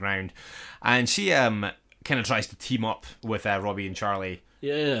investigation off the ground, and she kind of tries to team up with Robbie and Charlie.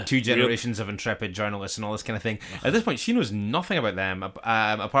 Yeah. Two generations of intrepid journalists and all this kind of thing. At this point, she knows nothing about them,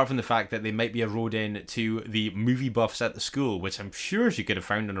 apart from the fact that they might be a road in to the movie buffs at the school, which I'm sure she could have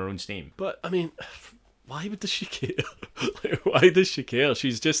found on her own steam. But, I mean, why does she care? Why does she care?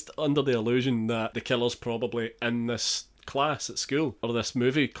 She's just under the illusion that the killer's probably in this class at school, or this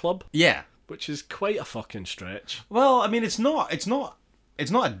movie club. Yeah. Which is quite a fucking stretch. Well, I mean, it's not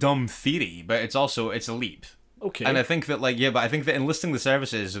a dumb theory, but it's a leap. Okay. And I think that but I think that enlisting the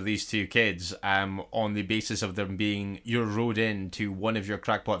services of these two kids on the basis of them being you're rode in to one of your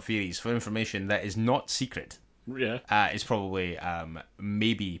crackpot theories for information that is not secret, is probably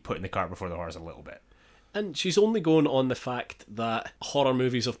maybe putting the cart before the horse a little bit. And she's only going on the fact that horror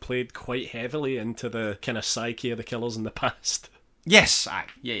movies have played quite heavily into the kind of psyche of the killers in the past. Yes,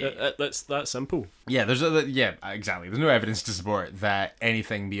 yeah. That's that simple. Yeah, exactly. There's no evidence to support that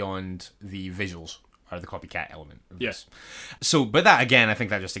anything beyond the visuals are the copycat element of this. So, but that again, I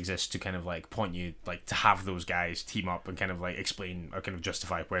think that just exists to kind of like point you, like, to have those guys team up and kind of like explain or kind of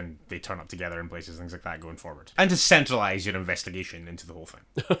justify when they turn up together in places, things like that going forward, and to centralize your investigation into the whole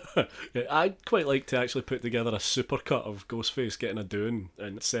thing. Yeah, I'd quite like to actually put together a supercut of Ghostface getting a doing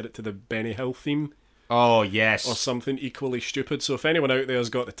and set it to the Benny Hill theme. Oh, yes. Or something equally stupid. So if anyone out there has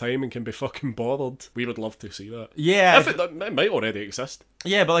got the time and can be fucking bothered, we would love to see that. Yeah. It might already exist.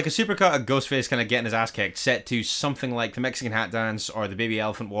 Yeah, but like a supercut of Ghostface kind of getting his ass kicked, set to something like the Mexican Hat Dance or the Baby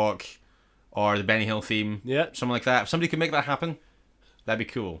Elephant Walk or the Benny Hill theme. Yeah. Something like that. If somebody could make that happen, that'd be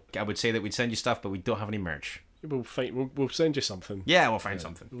cool. I would say that we'd send you stuff, but we don't have any merch. We'll send you something. Yeah, we'll find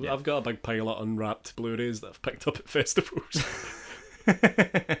something. Yeah. I've got a big pile of unwrapped Blu-rays that I've picked up at festivals.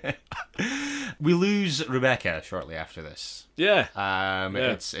 We lose Rebecca shortly after this. Yeah.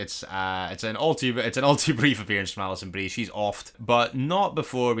 It's an all too brief appearance from Alison Brie. She's offed, but not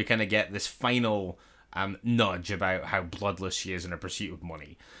before we kind of get this final nudge about how bloodless she is in her pursuit of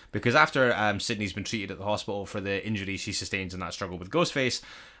money. Because after Sydney's been treated at the hospital for the injuries she sustains in that struggle with Ghostface,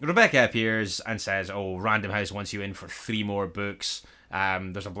 Rebecca appears and says, "Oh, Random House wants you in for 3 more books.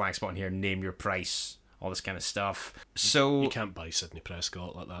 There's a blank spot in here. Name your price." All this kind of stuff. So you can't buy Sidney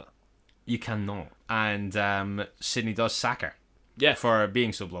Prescott like that. You cannot. And Sydney does sack her. Yeah. For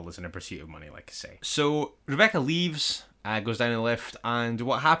being so bloodless in her pursuit of money, like I say. So Rebecca leaves, goes down in the lift, and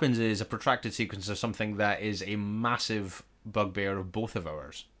what happens is a protracted sequence of something that is a massive bugbear of both of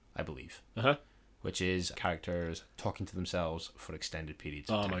ours, I believe. Uh-huh. Which is characters talking to themselves for extended periods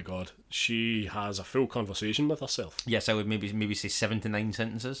of time. Oh my god. She has a full conversation with herself. Yes, I would maybe say 7 to 9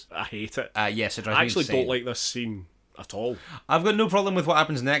 sentences. I hate it. Yes, it drives me I actually insane. don't like this scene at all. I've got no problem with what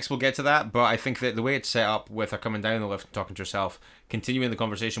happens next, we'll get to that, but I think that the way it's set up with her coming down the lift and talking to herself, continuing the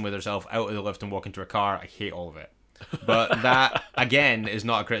conversation with herself out of the lift and walking to her car, I hate all of it. But that, again, is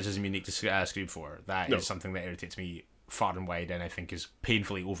not a criticism unique to Scream 4. That is something that irritates me far and wide, and I think is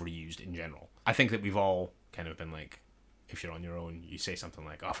painfully overused in general. I think that we've all kind of been like, if you're on your own, you say something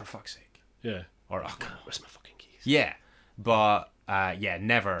like, "Oh, for fuck's sake." Yeah. Or, "Oh, God, where's my fucking keys?" Yeah. But,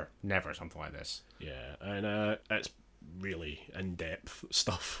 never something like this. Yeah, and it's really in-depth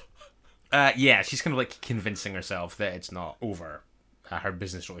stuff. She's kind of like convincing herself that it's not over. Her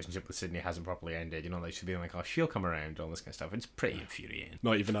business relationship with Sydney hasn't properly ended. You know, like she's being like, "Oh, she'll come around," all this kind of stuff. It's pretty infuriating.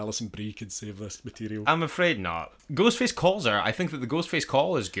 Not even Alison Brie could save this material. I'm afraid not. Ghostface calls her. I think that the Ghostface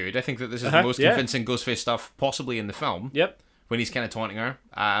call is good. I think that this is the most convincing Ghostface stuff possibly in the film. Yep. When he's kind of taunting her.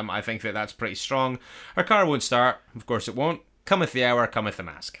 I think that that's pretty strong. Her car won't start. Of course it won't. Cometh the hour, cometh the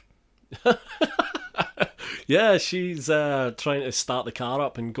mask. Yeah, she's trying to start the car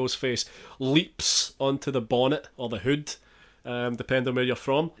up, and Ghostface leaps onto the bonnet or the hood, depending on where you're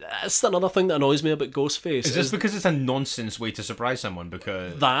from. That's another thing that annoys me about Ghostface. Is this because it's a nonsense way to surprise someone?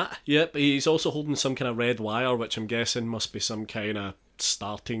 Because yep. He's also holding some kind of red wire, which I'm guessing must be some kind of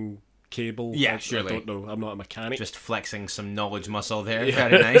starting cable. Yeah, surely. I don't know. I'm not a mechanic. Just flexing some knowledge muscle there. Yeah.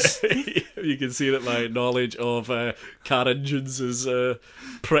 Very nice. You can see that my knowledge of car engines is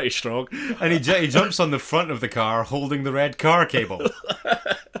pretty strong. And he jumps on the front of the car holding the red car cable.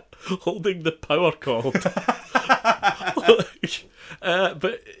 Holding the power cord.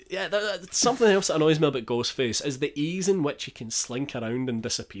 But yeah, something else that annoys me about Ghostface is the ease in which he can slink around and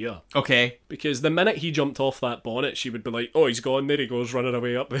disappear. Okay. Because the minute he jumped off that bonnet, she would be like, "Oh, he's gone, there he goes, running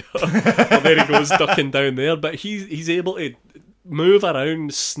away up there." Or there he goes, ducking down there. But he's able to move around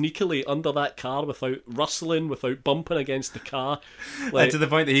sneakily under that car without rustling, without bumping against the car. Like, to the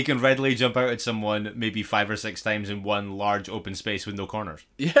point that he can readily jump out at someone maybe 5 or 6 times in one large open space with no corners.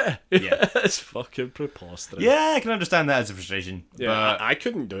 Yeah. It's fucking preposterous. Yeah, I can understand that as a frustration. Yeah, but I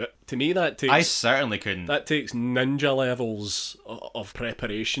couldn't do it. To me, that takes... I certainly couldn't. That takes ninja levels of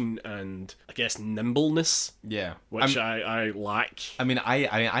preparation and, I guess, nimbleness. Yeah. Which I lack. I mean,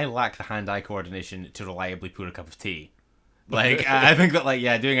 I lack the hand-eye coordination to reliably pour a cup of tea. Like, I think that, like,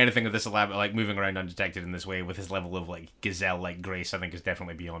 doing anything with this elaborate, like, moving around undetected in this way with his level of, like, gazelle-like grace, I think is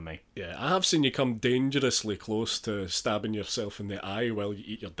definitely beyond me. Yeah, I have seen you come dangerously close to stabbing yourself in the eye while you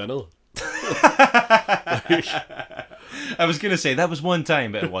eat your dinner. I was going to say, that was one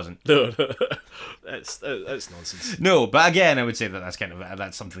time, but it wasn't. No. It's nonsense. No, but again, I would say that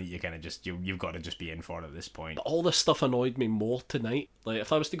that's something that you kind of just, you've got to just be in for at this point. But all this stuff annoyed me more tonight. Like,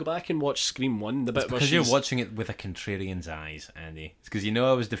 if I was to go back and watch Scream 1, the bit where because you're watching it with a contrarian's eyes, Andy. It's because you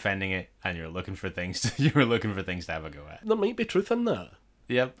know I was defending it, and you're looking for things to have a go at. There might be truth in that.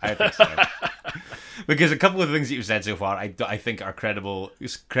 Yep, I think so. Because a couple of things that you've said so far, I think are credible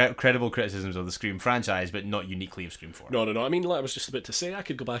criticisms of the Scream franchise, but not uniquely of Scream 4. No. I mean, like I was just about to say, I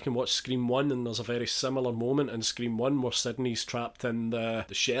could go back and watch Scream 1, and there's a very similar moment in Scream 1 where Sidney's trapped in the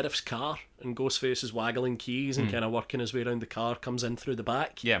sheriff's car, and Ghostface is waggling keys and kind of working his way around the car, comes in through the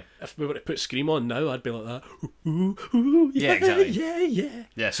back. Yeah. If we were to put Scream on now, I'd be like that. Ooh, ooh, Yeah, exactly. Yeah.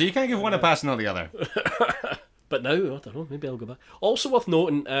 Yeah, so you can't give one a pass and not the other. But now, I don't know, maybe I'll go back. Also worth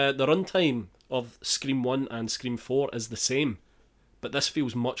noting, the runtime of Scream 1 and Scream 4 is the same, but this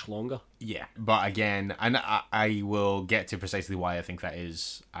feels much longer. Yeah, but again, and I will get to precisely why I think that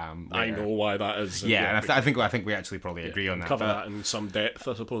is. I know why that is. Yeah, and I think we actually probably agree on that. Cover that in some depth,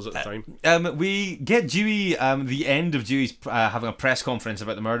 I suppose, at the time. We get Dewey, the end of Dewey's having a press conference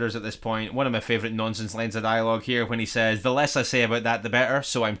about the murders at this point. One of my favourite nonsense lines of dialogue here when he says, "The less I say about that, the better,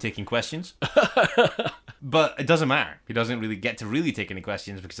 so I'm taking questions." But it doesn't matter. He doesn't really get to really take any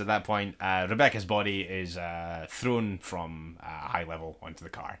questions because at that point, Rebecca's body is thrown from a high level onto the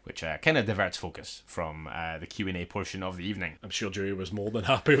car, which kind of diverts focus from the Q&A portion of the evening. I'm sure Dewey was more than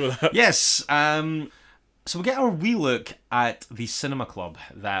happy with that. Yes. So we get our wee look at the cinema club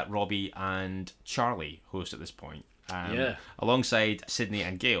that Robbie and Charlie host at this point. Alongside Sydney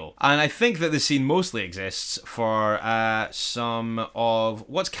and Gail. And I think that the scene mostly exists for some of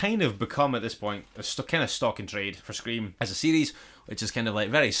what's kind of become at this point a kind of stock and trade for Scream as a series, which is kind of like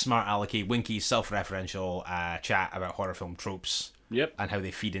very smart alecky, winky, self-referential chat about horror film tropes. Yep. And how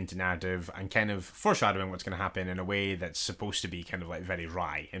they feed into narrative and kind of foreshadowing what's going to happen in a way that's supposed to be kind of like very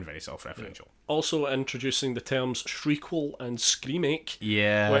wry and very self-referential. Also introducing the terms shriekwell and screamake.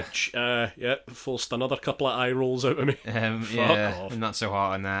 Yeah. Which, forced another couple of eye rolls out of me. Fuck off. I'm not so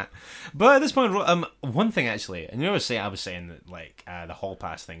hot on that. But at this point, one thing actually, and I was saying that like the hall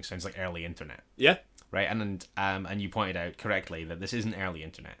pass thing sounds like early internet. Yeah. Right, and you pointed out correctly that this isn't early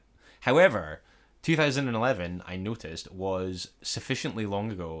internet. However, 2011, I noticed, was sufficiently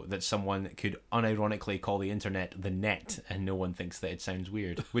long ago that someone could unironically call the internet the net, and no one thinks that it sounds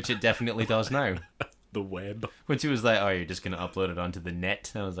weird, which it definitely does now. The web. When she was like, "Oh, you're just going to upload it onto the net,"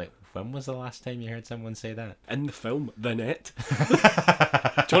 and I was like, when was the last time you heard someone say that? In the film, The Net.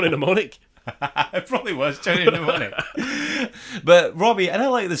 Johnny Mnemonic. It probably was Johnny Mnemonic. But Robbie, and I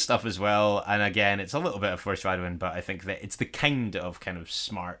like this stuff as well, and again, it's a little bit of foreshadowing, but I think that it's the kind of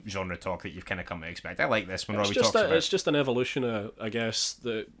smart genre talk that you've kind of come to expect. I like this when Robbie talks about... It's just an evolution of, I guess,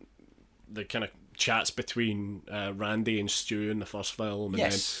 the kind of chats between Randy and Stu in the first film, and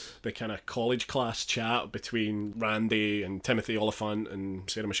then the kind of college class chat between Randy and Timothy Olyphant and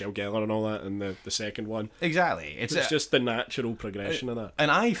Sarah Michelle Gellar and all that in the second one. Exactly. It's just the natural progression of that. And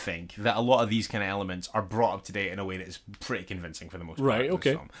I think that a lot of these kind of elements are brought up to date in a way that is pretty convincing for the most part. Right,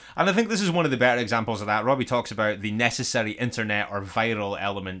 okay. And I think this is one of the better examples of that. Robbie talks about the necessary internet or viral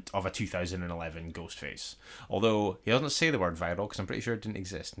element of a 2011 Ghostface. Although he doesn't say the word viral, because I'm pretty sure it didn't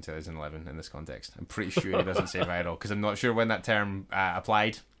exist in 2011 in this context. I'm pretty sure he doesn't say viral, because I'm not sure when that term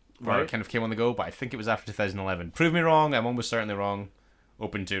applied, or it kind of came on the go, but I think it was after 2011. Prove me wrong, I'm almost certainly wrong,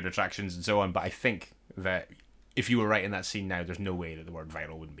 open to retractions and so on, but I think that if you were writing that scene now, there's no way that the word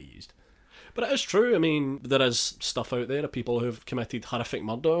viral wouldn't be used. But it is true. I mean, there is stuff out there of people who've committed horrific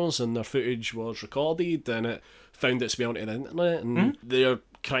murders and their footage was recorded and it found its way onto the internet, and their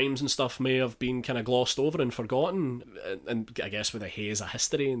crimes and stuff may have been kind of glossed over and forgotten, and I guess with the haze of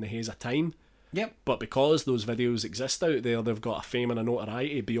history and the haze of time. Yep. But because those videos exist out there, they've got a fame and a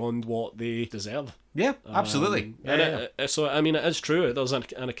notoriety beyond what they deserve. Yeah, absolutely. So, I mean, it is true. There's a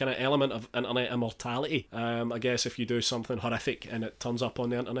kind of element of internet immortality. I guess if you do something horrific and it turns up on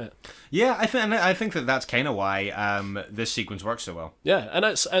the internet. Yeah, I think that that's kind of why this sequence works so well. Yeah, and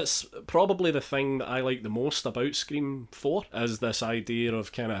it's probably the thing that I like the most about Scream 4 is this idea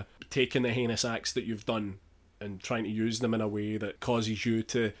of kind of taking the heinous acts that you've done and trying to use them in a way that causes you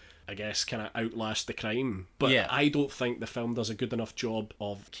to, I guess, kind of outlast the crime. But yeah. I don't think the film does a good enough job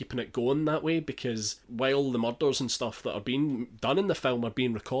of keeping it going that way, because while the murders and stuff that are being done in the film are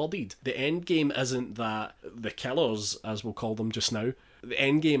being recorded, the end game isn't that the killers, as we'll call them just now, the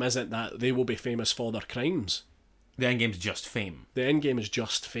end game isn't that they will be famous for their crimes. The end game's just fame. The end game is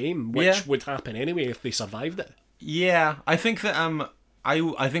just fame, which would happen anyway if they survived it. Yeah, I think that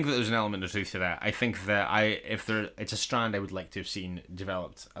I think that there's an element of truth to that. I think that it's a strand I would like to have seen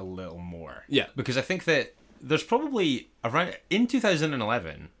developed a little more. Yeah. Because I think that there's probably around in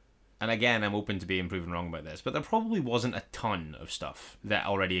 2011, and again I'm open to being proven wrong about this, but there probably wasn't a ton of stuff that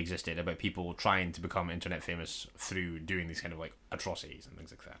already existed about people trying to become internet famous through doing these kind of like atrocities and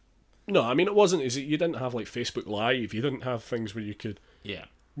things like that. No, I mean it wasn't. You didn't have like Facebook Live. You didn't have things where you could. Yeah.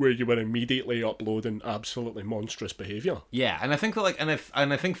 where you were immediately uploading absolutely monstrous behaviour. Yeah, and I think that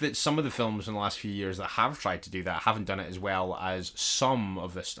I think that some of the films in the last few years that have tried to do that haven't done it as well as some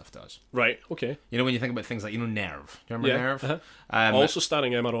of this stuff does. Right. Okay. You know, when you think about things like, Nerve. Do you remember Nerve? Uh-huh. Also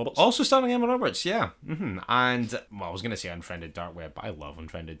starring Emma Roberts. Also starring Emma Roberts, yeah. And, well, I was going to say Unfriended Dark Web, but I love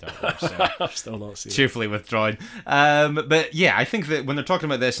Unfriended Dark Web, so I've still not seen it. Cheerfully withdrawn. But yeah, I think that when they're talking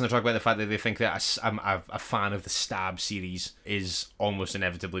about this and they're talking about the fact that they think that a fan of the Stab series is almost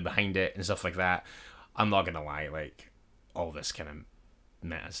inevitably behind it and stuff like that, I'm not going to lie, like, all this kind of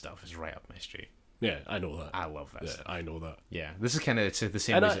meta stuff is right up my street. Yeah, I know that. I love that stuff. I know that. Yeah, this is kind of the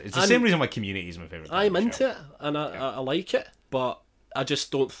same reason. It's the same reason why Community is my favourite. I'm into it, and I like it, but I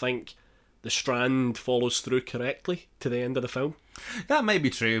just don't think the Strand follows through correctly to the end of the film. That might be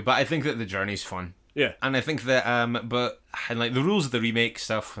true, but I think that the journey's fun. Yeah. And I think that, and like the rules of the remake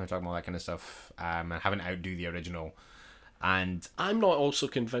stuff, we're talking about that kind of stuff, and having to outdo the original. And I'm not also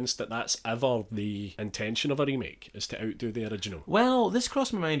convinced that that's ever the intention of a remake, is to outdo the original. Well, this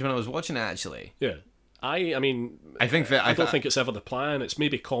crossed my mind when I was watching it, actually. Yeah. I mean, I think that I don't think it's ever the plan. It's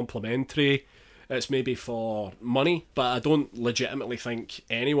maybe complementary. It's maybe for money, but I don't legitimately think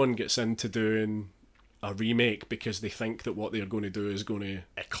anyone gets into doing a remake because they think that what they're going to do is going to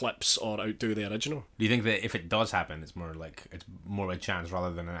eclipse or outdo the original. Do you think that if it does happen, it's more by chance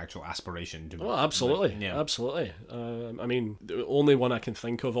rather than an actual aspiration to? Oh, absolutely, yeah, absolutely. I mean, the only one I can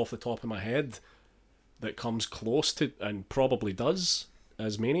think of off the top of my head that comes close to and probably does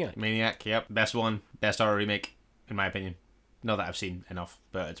is Maniac. Maniac, yep, best one, best horror remake in my opinion. Not that I've seen enough,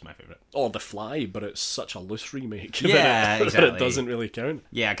 but it's my favourite. Or The Fly, but it's such a loose remake. Yeah, that exactly. it doesn't really count.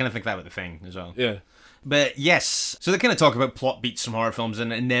 Yeah, I kind of think that with The Thing as well. Yeah. But yes, so they kind of talk about plot beats from horror films,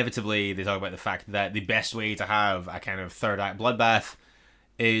 and inevitably they talk about the fact that the best way to have a kind of third act bloodbath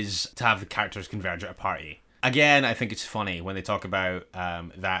is to have the characters converge at a party. Again, I think it's funny when they talk about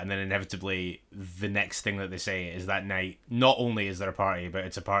that, and then inevitably the next thing that they say is that night, not only is there a party, but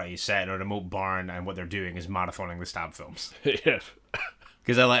it's a party set in a remote barn, and what they're doing is marathoning the Stab films. Yeah.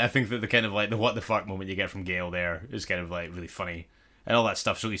 Because I think that the kind of like the what the fuck moment you get from Gale there is kind of like really funny. And all that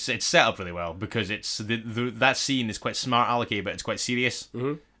stuff's really, it's set up really well because it's that scene is quite smart alecky, but it's quite serious,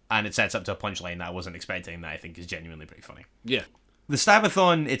 and it sets up to a punchline that I wasn't expecting that I think is genuinely pretty funny. Yeah. The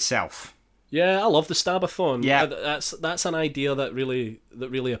Stabathon itself. Yeah, I love the Stabathon. Yeah, that's an idea that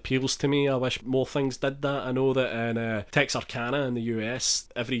really appeals to me. I wish more things did that. I know that in Texarkana in the US,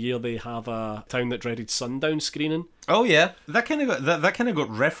 every year they have a Town That Dreaded Sundown screening. Oh yeah, that kind of got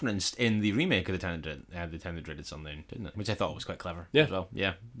referenced in the remake of the Town That Dreaded Sundown, didn't it? Which I thought was quite clever. Yeah. As well.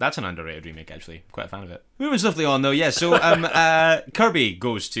 Yeah, that's an underrated remake actually. Quite a fan of it. Moving swiftly on though, yeah. So Kirby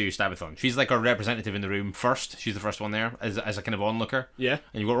goes to Stabathon. She's like our representative in the room first. She's the first one there as a kind of onlooker. Yeah.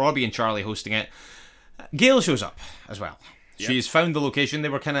 And you've got Robbie and Charlie hosting it. Gale shows up as well. Yep. She's found the location. They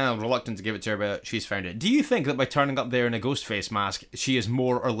were kind of reluctant to give it to her, but she's found it. Do you think that by turning up there in a ghost face mask, she is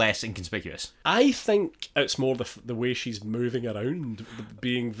more or less inconspicuous? I think it's more the way she's moving around,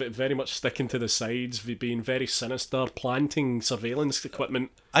 being very much sticking to the sides, being very sinister, planting surveillance equipment.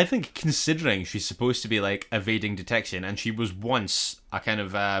 I think considering she's supposed to be like evading detection, and she was once a kind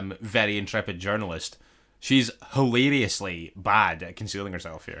of very intrepid journalist, she's hilariously bad at concealing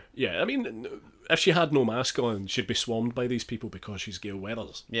herself here. Yeah, I mean, if she had no mask on, she'd be swarmed by these people because she's Gale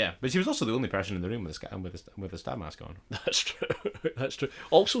Weathers. Yeah, but she was also the only person in the room with a Stab mask on. That's true. That's true.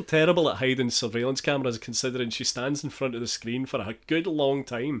 Also terrible at hiding surveillance cameras, considering she stands in front of the screen for a good long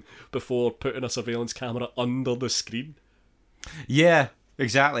time before putting a surveillance camera under the screen. Yeah,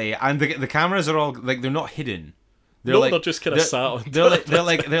 exactly. And the cameras are all like they're not hidden. They're just kind of sat on. They're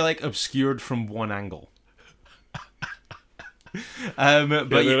like obscured from one angle. But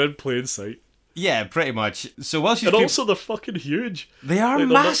they're in plain sight. Yeah, pretty much. So while she's also they're fucking huge. They are like,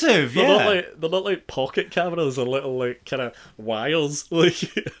 massive. They're not like pocket cameras or little like kind of wires. Like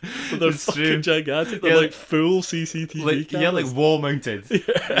they're fucking gigantic. They're like full CCTV cameras. Yeah, like wall mounted.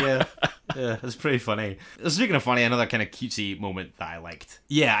 Yeah. Yeah, it's pretty funny. Speaking of funny, another kind of cutesy moment that I liked.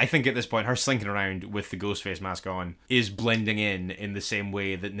 Yeah, I think at this point, her slinking around with the Ghostface mask on is blending in the same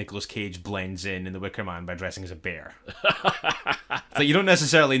way that Nicolas Cage blends in The Wicker Man by dressing as a bear. It's like you don't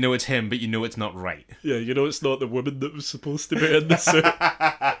necessarily know it's him, but you know it's not right. Yeah, you know it's not the woman that was supposed to be in the suit.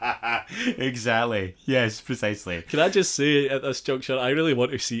 Exactly. Yes, precisely. Can I just say at this juncture, I really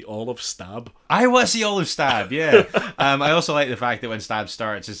want to see all of Stab. I want to see all of Stab, yeah. I also like the fact that when Stab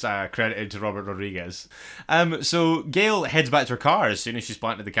starts, it's credited to Robert Rodriguez. So Gale heads back to her car as soon as she's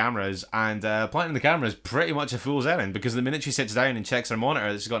planted the cameras, and planting the cameras pretty much a fool's errand, because the minute she sits down and checks her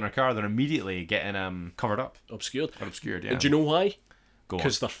monitor that she's got in her car, they're immediately getting covered up. Obscured. Or obscured, yeah. And do you know why? Go on.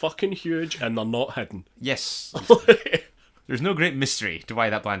 Because they're fucking huge and they're not hidden. Yes. There's no great mystery to why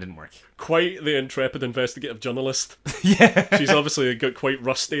that plan didn't work. Quite the intrepid investigative journalist. Yeah. She's obviously got quite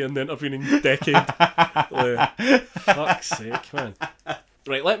rusty in the intervening decade. Fuck's sake, man.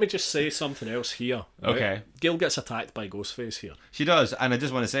 Right, let me just say something else here. Right? Okay. Gail gets attacked by Ghostface here. She does, and I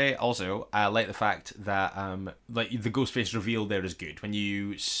just want to say also, I like the fact that like the Ghostface reveal there is good when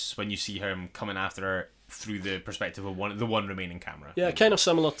you see him coming after her through the perspective of the one remaining camera. Yeah, kind of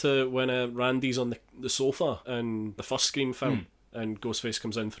similar to when Randy's on the sofa in the first Scream film, and Ghostface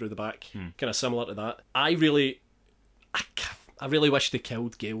comes in through the back. Kind of similar to that. I really wish they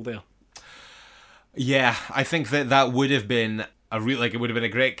killed Gail there. Yeah, I think that would have been it would have been a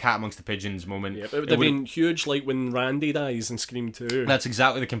great cat amongst the pigeons moment. Yeah, it would have been huge, like when Randy dies in Scream 2. That's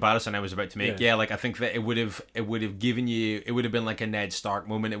exactly the comparison I was about to make. Yeah, like I think that it would have given you, it would have been like a Ned Stark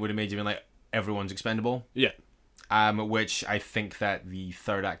moment. It would have made you be like, everyone's expendable. Yeah. Which I think that the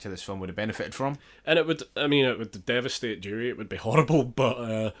third act of this film would have benefited from. And it would devastate Dewey. It would be horrible,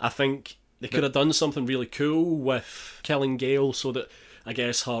 but I think they could have done something really cool with killing Gail so that I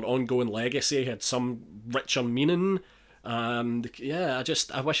guess her ongoing legacy had some richer meaning.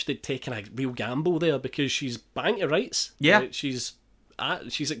 I wish they'd taken a real gamble there because she's bang to rights. Yeah, right? She's at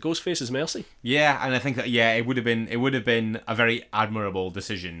Ghostface's mercy. Yeah, and I think that it would have been a very admirable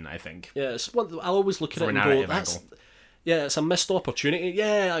decision. I think. Yeah, it's what I'll always look at it and go, it's a missed opportunity.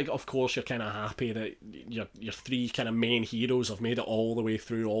 Yeah, of course you're kind of happy that your three kind of main heroes have made it all the way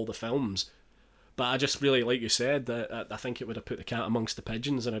through all the films. But I just really, like you said, that I think it would have put the cat amongst the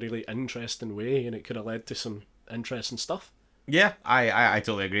pigeons in a really interesting way, and it could have led to some interesting stuff. Yeah, I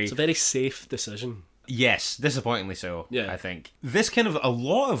totally agree. It's a very safe decision. Yes, disappointingly so. Yeah. I think this kind of, a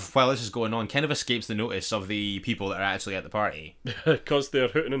lot of while this is going on, kind of escapes the notice of the people that are actually at the party because they're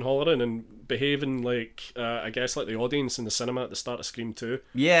hooting and hollering and behaving like I guess like the audience in the cinema at the start of Scream 2.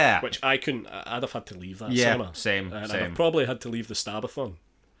 Yeah, which I couldn't. I'd have had to leave that cinema. Same. I'd have probably had to leave the Stabathon.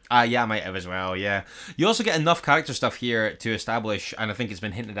 Yeah, I might have as well, yeah. You also get enough character stuff here to establish, and I think it's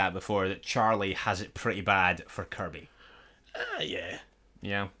been hinted at before, that Charlie has it pretty bad for Kirby. Yeah.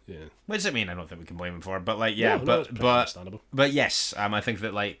 Yeah. Yeah. Which, I mean, I don't think we can blame him for, but understandable. But yes, I think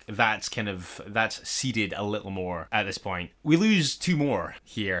that like that's seeded a little more at this point. We lose two more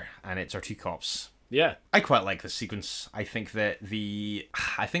here, and it's our two cops. Yeah. I quite like this sequence. I think with the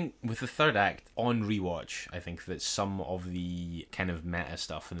third act on rewatch, I think that some of the kind of meta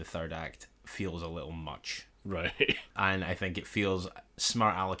stuff in the third act feels a little much. Right. And I think it feels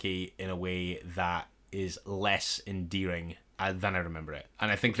smart alecky in a way that is less endearing than I remember it.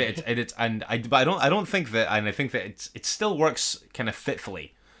 And I think that I don't think that, and I think that it still works kind of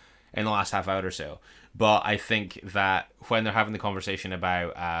fitfully in the last half hour or so. But I think that when they're having the conversation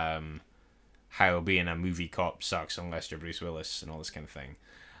about how being a movie cop sucks unless you're Bruce Willis and all this kind of thing.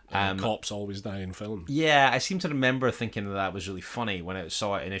 Cops always die in film. Yeah, I seem to remember thinking that was really funny when I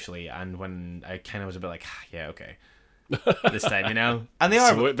saw it initially, and when I kind of was a bit like, yeah, okay, this time, you know? And they are.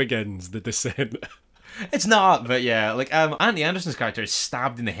 So it begins, the descent. It's not, but yeah, like Andy Anderson's character is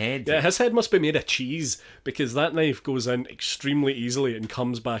stabbed in the head. Yeah, his head must be made of cheese because that knife goes in extremely easily and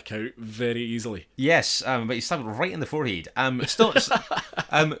comes back out very easily. Yes, but he's stabbed right in the forehead.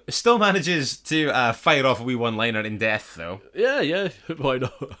 Still manages to fire off a wee one-liner in death, though. Yeah, why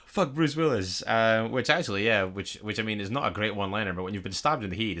not? Fuck Bruce Willis, which I mean is not a great one-liner, but when you've been stabbed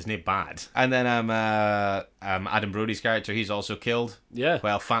in the head, isn't it bad? And then Adam Brody's character, he's also killed. Yeah.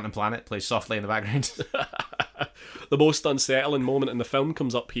 Well, Phantom Planet plays softly in the background. The most unsettling moment in the film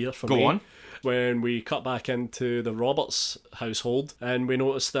comes up here for me. Go on. When we cut back into the Roberts household and we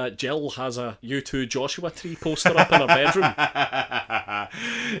notice that Jill has a U2 Joshua Tree poster up in her bedroom.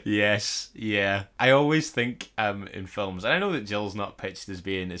 Yes, yeah. I always think in films, and I know that Jill's not pitched as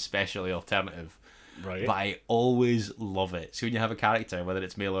being especially alternative, right? But I always love it. So when you have a character, whether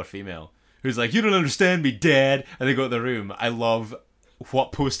it's male or female, who's like, "You don't understand me, Dad," and they go to the room, I love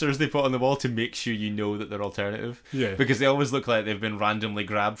what posters they put on the wall to make sure you know that they're alternative. Yeah. Because they always look like they've been randomly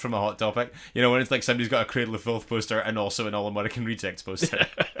grabbed from a Hot Topic. You know, when it's like somebody's got a Cradle of Filth poster and also an All American Rejects poster.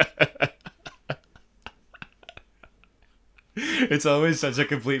 It's always such a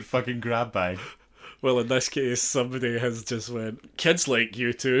complete fucking grab bag. Well, in this case, somebody has just went, kids like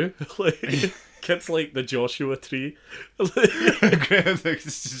U2. Like, kids like the Joshua Tree. It's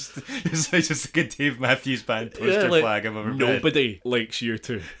just like a Dave Matthews Band poster flag I've ever nobody likes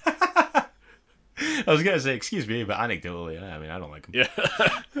U2. I was going to say, excuse me, but anecdotally, I mean, I don't like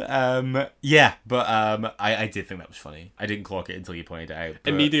him. Yeah. But I did think that was funny. I didn't clock it until you pointed it out.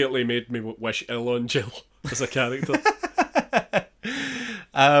 But... Immediately made me wish ill on Jill as a character.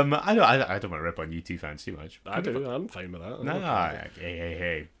 I don't want to rip on U2 fans too much. I do. I'm fine with that. No,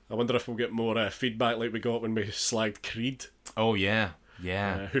 hey. I wonder if we'll get more feedback like we got when we slagged Creed. Oh, yeah.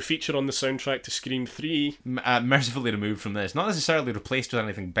 Yeah. Who feature on the soundtrack to Scream 3. Mercifully removed from this. Not necessarily replaced with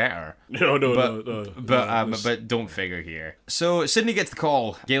anything better. No. But don't figure here. So Sydney gets the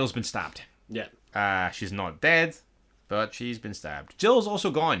call. Gail's been stabbed. Yeah. She's not dead, but she's been stabbed. Jill's also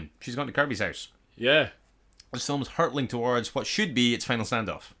gone. She's gone to Kirby's house. Yeah. This film's hurtling towards what should be its final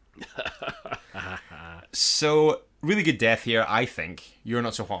standoff. So, really good death here, I think. You're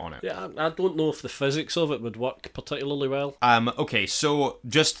not so hot on it. Yeah, I don't know if the physics of it would work particularly well. Okay, so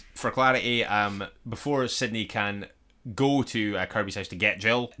just for clarity, before Sydney can go to Kirby's house to get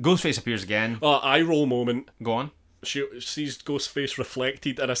Jill, Ghostface appears again. Eye roll moment. Go on. She sees Ghostface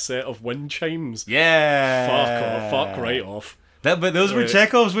reflected in a set of wind chimes. Yeah. Fuck right off. But those were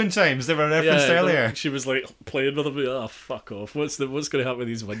Chekhov's wind chimes. They were referenced earlier. She was like playing with them. Oh, fuck off! What's going to happen with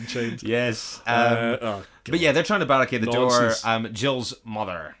these wind chimes? Yes. But yeah, they're trying to barricade the Nonsense. door. Jill's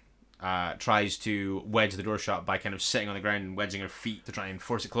mother tries to wedge the door shut by kind of sitting on the ground and wedging her feet to try and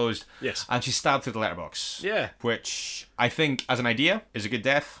force it closed. Yes. And she's stabbed through the letterbox. Yeah. Which I think, as an idea, is a good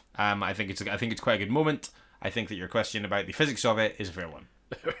death. I think it's quite a good moment. I think that your question about the physics of it is a fair one.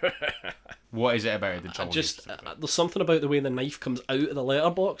 What is it about it that troubles you? There's something about the way the knife comes out of the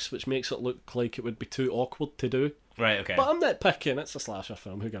letterbox which makes it look like it would be too awkward to do. Right, okay. But I'm nitpicking. It's a slasher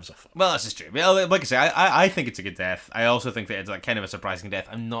film. Who gives a fuck? Well, that's just true. Well, like I say, I think it's a good death. I also think that it's like kind of a surprising death.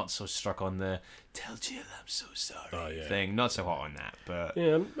 I'm not so struck on the "tell Jill I'm so sorry" thing. Not so hot on that. But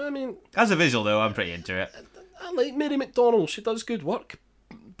yeah, I mean, as a visual though, I'm pretty into it. I like Mary McDonnell. She does good work.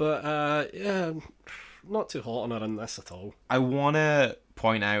 But yeah, not too hot on her in this at all. I want to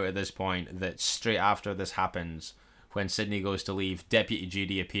point out at this point that straight after this happens, when Sydney goes to leave, Deputy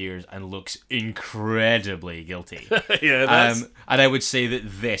Judy appears and looks incredibly guilty. Yeah, and I would say that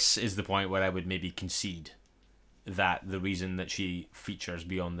this is the point where I would maybe concede that the reason that she features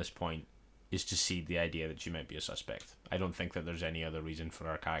beyond this point is to seed the idea that she might be a suspect. I don't think that there's any other reason for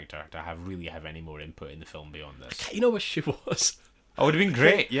our character to really have any more input in the film beyond this. I kind of wish she was. Oh, it would have been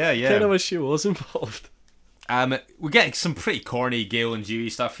great. Yeah. Kind of wish she was involved. We get some pretty corny Gale and Dewey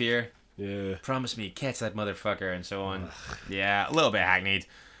stuff here. Yeah. Promise me, catch that motherfucker, and so on. Yeah, a little bit hackneyed.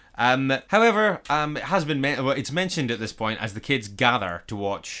 However, it has been it's mentioned at this point as the kids gather to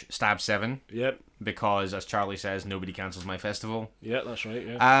watch Stab 7. Yep. Because, as Charlie says, nobody cancels my festival. Yeah, that's right,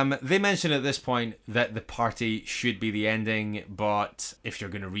 yeah. They mention at this point that the party should be the ending, but if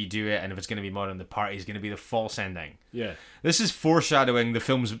you're going to redo it, and if it's going to be modern, the party is going to be the false ending. Yeah. This is foreshadowing the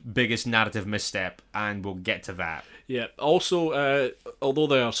film's biggest narrative misstep, and we'll get to that. Yeah. Also, although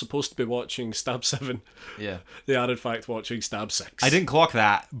they are supposed to be watching Stab 7, yeah, they are in fact watching Stab 6. I didn't clock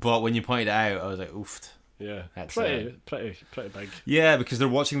that, but when you pointed it out, I was like, oofed. Yeah, that's pretty big. Yeah, because they're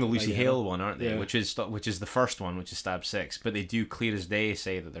watching the Lucy Hale one, aren't they? Yeah. Which is the first one, which is Stab 6. But they do clear as day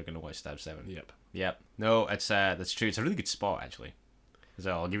say that they're going to watch Stab 7. Yep. No, that's true. It's a really good spot actually.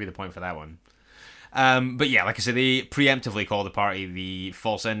 So I'll give you the point for that one. But yeah, like I said, they preemptively call the party the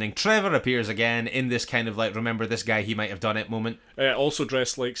false ending. Trevor appears again in this kind of like, remember this guy, he might have done it moment. Also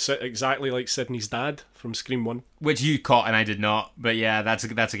dressed exactly like Sydney's dad from Scream 1. Which you caught and I did not. But yeah, that's a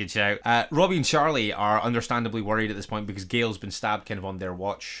good shout. Robbie and Charlie are understandably worried at this point because Gail's been stabbed kind of on their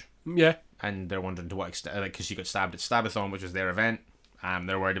watch. Yeah. And they're wondering to what extent, because she got stabbed at Stabathon, which was their event.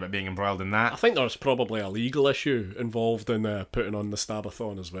 They're worried about being embroiled in that. I think there's probably a legal issue involved in putting on the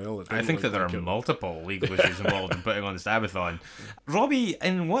Stabathon as well. I think that there are multiple legal issues involved in putting on the Stabathon. Robbie,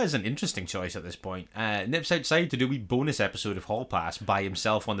 in what is an interesting choice at this point, nips outside to do a wee bonus episode of Hall Pass by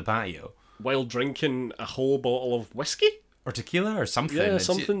himself on the patio. While drinking a whole bottle of whiskey? Or tequila or something. Yeah,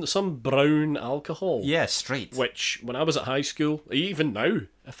 some brown alcohol. Yeah, straight. Which, when I was at high school, even now,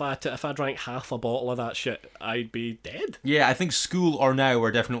 if I drank half a bottle of that shit, I'd be dead. Yeah, I think school or now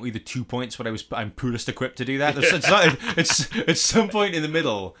are definitely the 2 points where I'm poorest equipped to do that. It's some point in the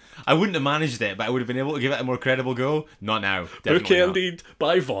middle. I wouldn't have managed it, but I would have been able to give it a more credible go. Not now. Bookended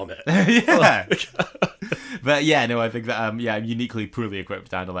by vomit. Yeah. But yeah, no, I think that I'm uniquely poorly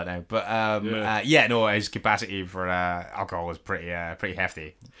equipped to handle that now. But his capacity for alcohol is pretty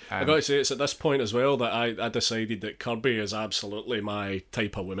hefty. I gotta say, it's at this point as well that I decided that Kirby is absolutely my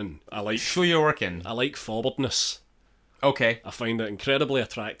type of woman. I like show you're working. I like forwardness. Okay. I find it incredibly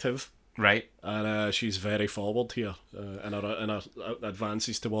attractive. Right. And she's very forward here in her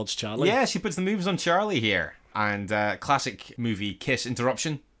advances towards Charlie. Yeah, she puts the moves on Charlie here. And classic movie kiss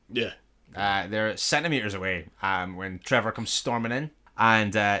interruption. Yeah. They're centimetres away when Trevor comes storming in.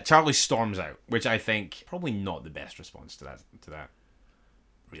 And Charlie storms out, which I think probably not the best response to that.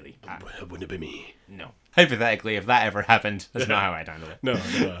 really. Wouldn't it be me? No. Hypothetically, if that ever happened, that's not how I'd handle it. No.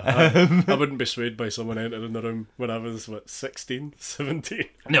 I wouldn't be swayed by someone entering the room when I was, 16, 17?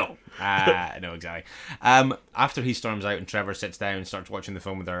 No. No, exactly. After he storms out and Trevor sits down and starts watching the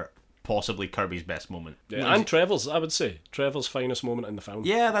film with her, possibly Kirby's best moment. Yeah, and Trevor's, I would say. Trevor's finest moment in the film.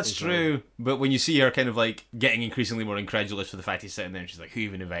 Yeah, that's true. But when you see her kind of like getting increasingly more incredulous for the fact he's sitting there and she's like, who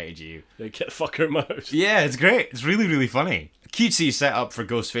even invited you? Yeah, get the fuck out of my house. Yeah, it's great. It's really, really funny. Cutesy setup for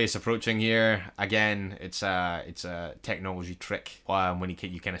Ghostface approaching here. Again, it's a technology trick. When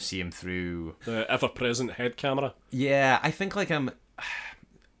you kind of see him through the ever-present head camera. Yeah, I think like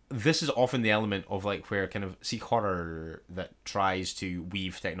this is often the element of like where kind of horror that tries to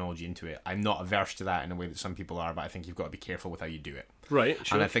weave technology into it. I'm not averse to that in a way that some people are, but I think you've got to be careful with how you do it. Right,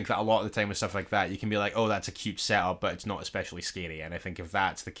 sure. And I think that a lot of the time with stuff like that, you can be like, oh, that's a cute setup, but it's not especially scary. And I think if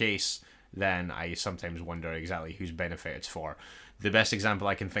that's the case, then I sometimes wonder exactly whose benefit it's for. The best example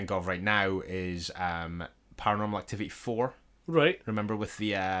I can think of right now is Paranormal Activity 4. Right. Remember with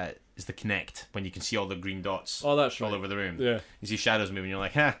the Kinect, when you can see all the green dots all over the room. Yeah. You see shadows moving, you're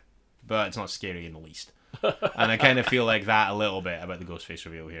like, but it's not scary in the least. And I kind of feel like that a little bit about the Ghostface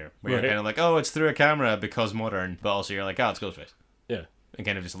reveal here. Where you're kind of like, oh, it's through a camera because modern, but also you're like, oh, it's Ghostface. Yeah. And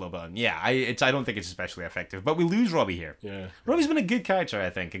kind of just a little bit. Yeah, I don't think it's especially effective, but we lose Robbie here. Yeah, Robbie's been a good character, I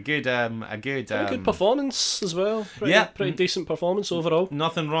think. A good performance as well. Pretty decent performance overall.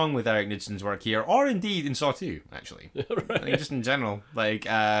 Nothing wrong with Eric Knudsen's work here, or indeed in Saw 2, actually. Right. I think just in general,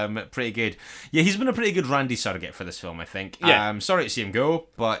 pretty good. Yeah, he's been a pretty good Randy surrogate for this film, I think. Yeah. Sorry to see him go,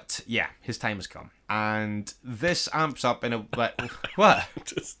 but yeah, his time has come. And this amps up in a... What?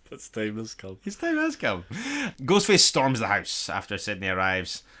 His time has come. His time has come. Ghostface storms the house after Sydney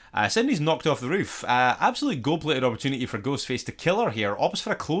arrives. Sydney's knocked off the roof. Absolute gold-plated opportunity for Ghostface to kill her here. Opts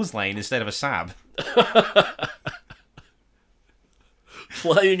for a clothesline instead of a stab.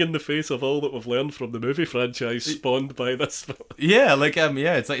 Flying in the face of all that we've learned from the movie franchise spawned by this film. Yeah,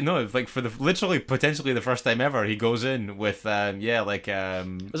 it's like, no, it's like for literally potentially the first time ever, he goes in with,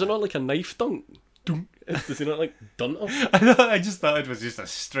 Is it not like a knife dunk? Does he not like dun her? I just thought it was just a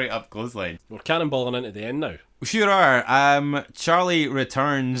straight up clothesline. We're cannonballing into the end now. We sure are. Charlie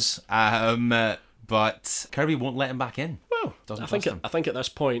returns, but Kirby won't let him back in. Well, I think at this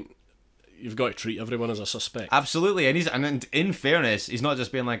point you've got to treat everyone as a suspect. Absolutely, and in fairness, he's not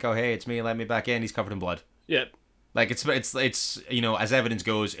just being like, "Oh, hey, it's me, let me back in." He's covered in blood. Yeah, like it's as evidence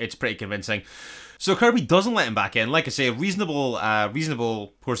goes, it's pretty convincing. So Kirby doesn't let him back in. Like I say, reasonable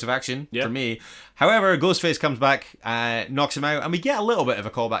course of action for me. However, Ghostface comes back, knocks him out, and we get a little bit of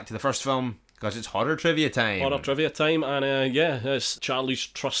a callback to the first film because it's horror trivia time. And it's Charlie's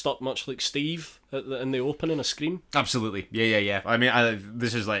trussed up much like Steve in the opening of Scream. Absolutely, yeah. I mean,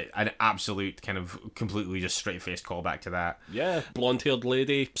 this is like an absolute kind of completely just straight-faced callback to that. Yeah, blonde-haired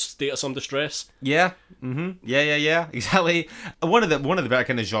lady, state of some distress. Yeah, yeah, exactly. One of the better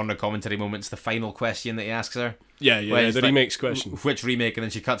kind of genre commentary moments, the final question that he asks her. Yeah, the remakes question. Which remake? And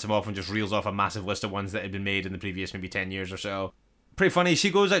then she cuts him off and just reels off a massive list of ones that had been made in the previous maybe 10 years or so. Pretty funny. She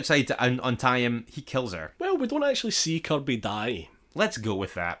goes outside to untie him. He kills her. Well, we don't actually see Kirby die. Let's go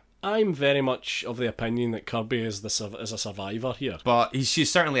with that. I'm very much of the opinion that Kirby is a survivor here. But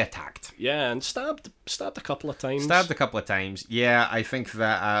she's certainly attacked. Yeah, and stabbed a couple of times. Yeah, I think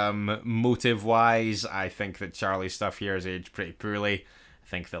that motive-wise, I think that Charlie's stuff here is aged pretty poorly. I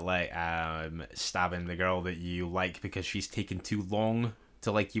think that stabbing the girl that you like because she's taken too long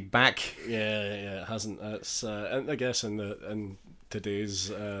to like you back. Yeah, it hasn't. It's I guess in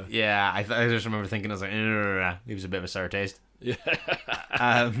today's. Yeah, I just remember thinking, I was like, he was a bit of a sour taste. Yeah.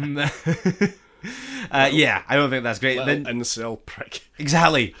 Yeah, I don't think that's great. Then incel prick.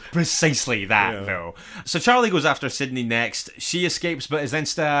 Exactly, precisely that though. So Charlie goes after Sydney next. She escapes, but is then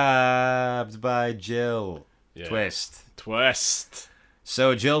stabbed by Jill. Yeah. Twist.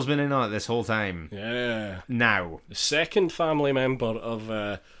 So Jill's been in on it this whole time. Yeah. Now, the second family member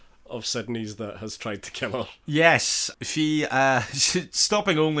of Sydney's that has tried to kill her. Yes, she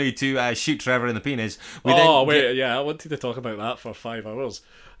stopping only to shoot Trevor in the penis. I wanted to talk about that for 5 hours.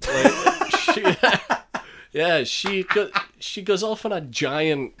 She goes off on a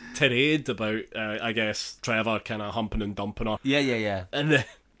giant tirade about I guess Trevor kind of humping and dumping her. Yeah. And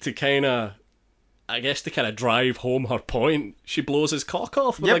to kind of drive home her point, she blows his cock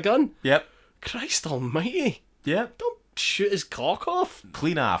off with a gun. Yep. Christ almighty. Yep. Don't shoot his cock off.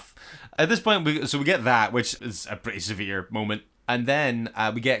 Clean off. At this point, we get that, which is a pretty severe moment. And then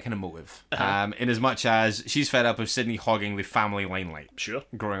we get kind of motive. In as much as she's fed up with Sydney hogging the family limelight. Sure.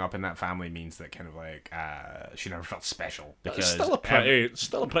 Growing up in that family means that kind of like she never felt special. Because it's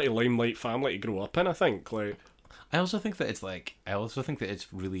still a pretty limelight family to grow up in, I think. Like, I also think that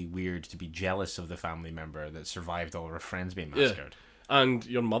it's really weird to be jealous of the family member that survived all of her friends being massacred. And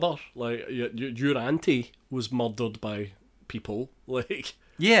your mother, like your auntie, was murdered by people. Like,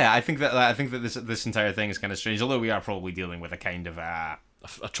 yeah, I think that this entire thing is kind of strange. Although we are probably dealing with a kind of a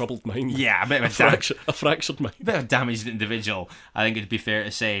troubled mind. Yeah, a bit of a fractured mind. A bit of a damaged individual, I think it'd be fair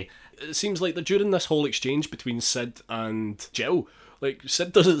to say. It seems like that during this whole exchange between Sid and Jill, like,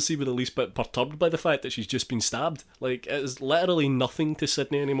 Sid doesn't seem the least bit perturbed by the fact that she's just been stabbed. Like, it is literally nothing to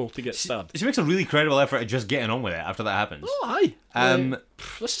Sydney anymore to get stabbed. She makes a really credible effort at just getting on with it after that happens. Oh, aye.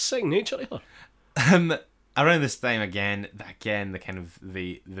 This is second nature to her. Around this time, again, the kind of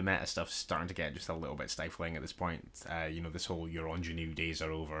the meta stuff's starting to get just a little bit stifling at this point. This whole your ingenue days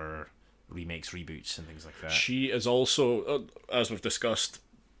are over, remakes, reboots, and things like that. She is also, as we've discussed,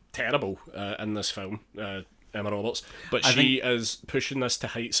 terrible in this film. Emma Roberts, but she is pushing this to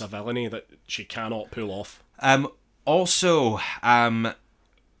heights of villainy that she cannot pull off.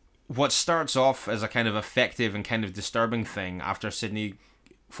 What starts off as a kind of effective and kind of disturbing thing after Sydney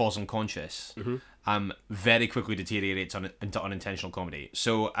falls unconscious, very quickly deteriorates into unintentional comedy.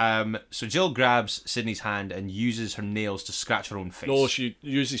 So Jill grabs Sydney's hand and uses her nails to scratch her own face. No, she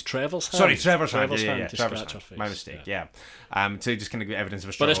uses Trevor's hand. Sorry, Trevor's hand. Yeah, to scratch hand. Her face. My mistake. Yeah. To just kind of give evidence of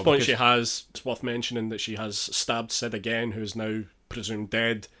a struggle. But at this point, it's worth mentioning that she has stabbed Sid again, who is now presumed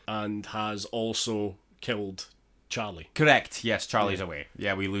dead, and has also killed Charlie. Correct. Yes, Charlie's away.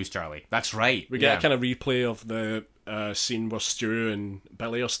 Yeah, we lose Charlie. That's right. We get a kind of replay of the scene where Stu and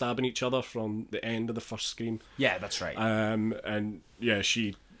Billy are stabbing each other from the end of the first Scream. Yeah, that's right. And yeah,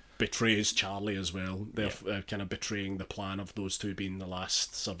 she betrays Charlie as well. They're kind of betraying the plan of those two being the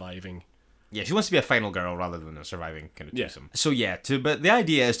last surviving. Yeah, she wants to be a final girl rather than a surviving kind of twosome. So but the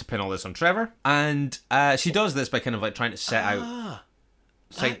idea is to pin all this on Trevor, and she does this by kind of like trying to set out.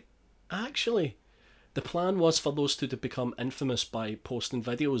 Actually, the plan was for those two to become infamous by posting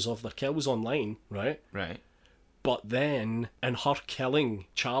videos of their kills online, right? Right. But then, in her killing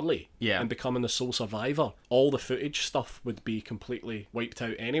Charlie and becoming the sole survivor, all the footage stuff would be completely wiped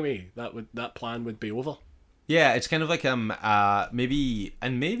out anyway. That plan would be over. Yeah, it's kind of like maybe.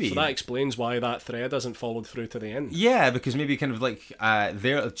 So that explains why that thread isn't followed through to the end. Yeah, because maybe kind of like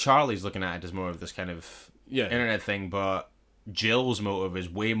Charlie's looking at it as more of this kind of internet thing, but Jill's motive is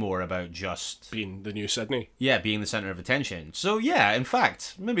way more about just being the new Sydney. Yeah, being the centre of attention. So yeah, in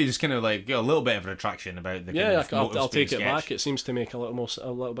fact, maybe just kind of like a little bit of an attraction about the kind of I'll take it back. It seems to make a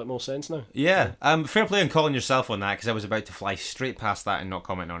little bit more sense now. Yeah, fair play on calling yourself on that, because I was about to fly straight past that and not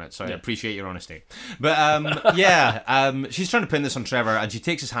comment on it. So I appreciate your honesty. But she's trying to pin this on Trevor, and she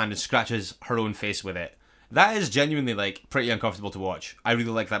takes his hand and scratches her own face with it. That is genuinely like pretty uncomfortable to watch. I really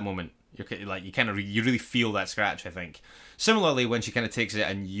like that moment. You really feel that scratch, I think. Similarly, when she kind of takes it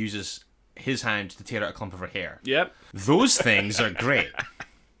and uses his hand to tear out a clump of her hair. Yep. Those things are great.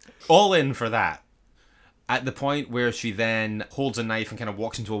 All in for that. At the point where she then holds a knife and kind of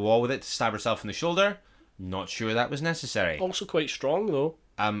walks into a wall with it to stab herself in the shoulder, not sure that was necessary. Also quite strong, though.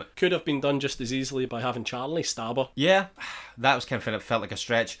 Could have been done just as easily by having Charlie stab her. Yeah, that was kind of felt like a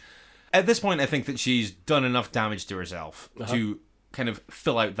stretch. At this point, I think that she's done enough damage to herself to kind of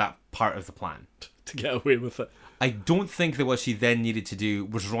fill out that part of the plan. To get away with it. I don't think that what she then needed to do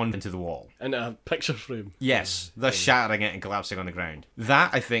was run into the wall. In a picture frame. Yes, thus shattering it and collapsing on the ground.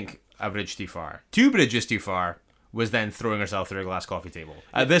 That, I think, a bridge too far. 2 bridges too far was then throwing herself through a glass coffee table.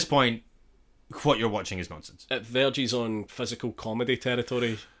 At this point, what you're watching is nonsense. It verges on physical comedy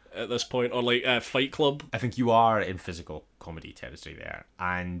territory at this point, or like Fight Club. I think you are in physical comedy territory there.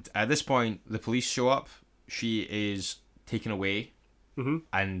 And at this point, the police show up. She is taken away. Mm-hmm.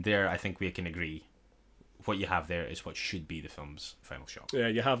 And there, I think we can agree, what you have there is what should be the film's final shot. Yeah,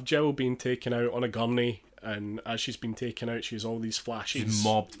 you have Jill being taken out on a gurney, and as she's been taken out, she has all these flashes. She's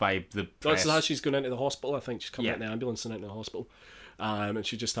mobbed by the press. That's as she's going into the hospital. I think she's coming out in the ambulance and into the hospital. And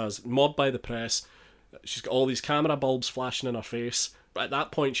she just has mobbed by the press. She's got all these camera bulbs flashing in her face. But at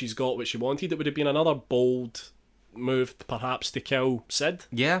that point, she's got what she wanted. It would have been another bold move, perhaps, to kill Sid.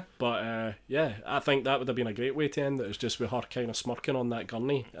 Yeah. But, I think that would have been a great way to end it. It's just with her kind of smirking on that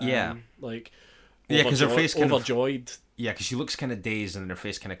gurney. Because her face kind overjoyed. Yeah, because she looks kind of dazed and her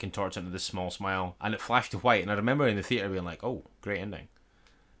face kind of contorts into this small smile. And it flashed to white. And I remember in the theatre being like, oh, great ending.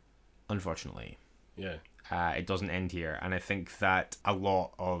 Unfortunately. Yeah. It doesn't end here. And I think that a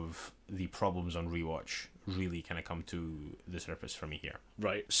lot of the problems on rewatch really kind of come to the surface for me here.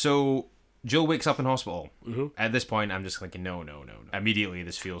 Right. So Jill wakes up in hospital. Mm-hmm. At this point, I'm just thinking, no. Immediately,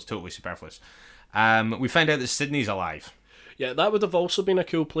 this feels totally superfluous. We find out that Sydney's alive. Yeah, that would have also been a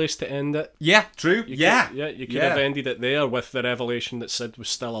cool place to end it. Yeah, true. You could have ended it there with the revelation that Sid was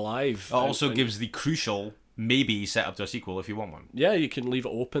still alive. It also gives the crucial maybe set up to a sequel if you want one. Yeah, you can leave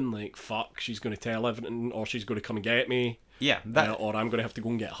it open, like, fuck, she's going to tell everything, or she's going to come and get me. Yeah, or I'm going to have to go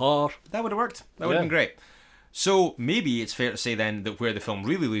and get her. That would have worked. That would have been great. So maybe it's fair to say then that where the film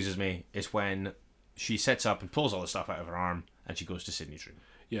really loses me is when she sets up and pulls all the stuff out of her arm and she goes to Sydney's room.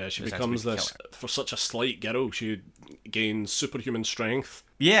 Yeah, she becomes this, for such a slight girl, she gains superhuman strength.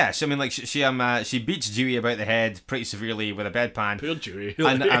 Yeah, so I mean, like, she beats Dewey about the head pretty severely with a bedpan. Poor Dewey.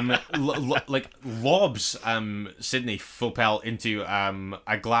 And, like, lobs Sydney full pelt into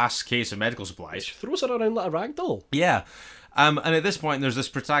a glass case of medical supplies. She throws her around like a ragdoll. Yeah. And at this point, there's this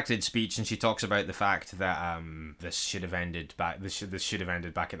protracted speech, and she talks about the fact that this should have ended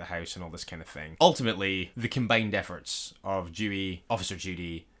back at the house and all this kind of thing. Ultimately, the combined efforts of Dewey, Officer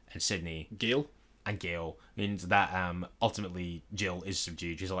Judy, and Sydney, Gale, means that ultimately Jill is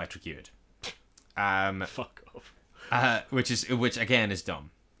subdued. She's electrocuted. Fuck off. Which again is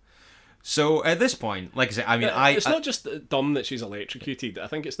dumb. So at this point, like I said, I mean, it's not just dumb that she's electrocuted. I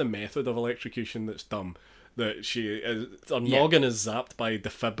think it's the method of electrocution that's dumb. That her noggin is zapped by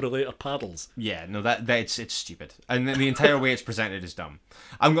defibrillator paddles. Yeah, no, it's stupid, and the entire way it's presented is dumb.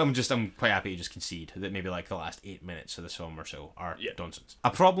 I'm quite happy to just concede that maybe like the last 8 minutes of this film or so are nonsense.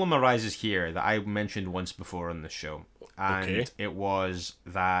 A problem arises here that I mentioned once before on this show, and it was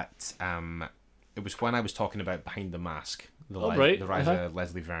that it was when I was talking about Behind the Mask, the rise of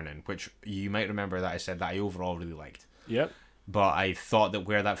Leslie Vernon, which you might remember that I said that I overall really liked. Yep. But I thought that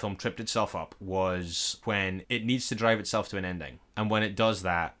where that film tripped itself up was when it needs to drive itself to an ending. And when it does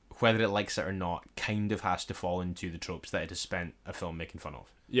that, whether it likes it or not, kind of has to fall into the tropes that it has spent a film making fun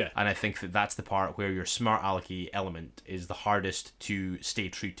of. Yeah. And I think that that's the part where your smart alecky element is the hardest to stay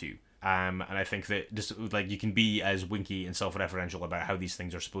true to. And I think that just like you can be as winky and self-referential about how these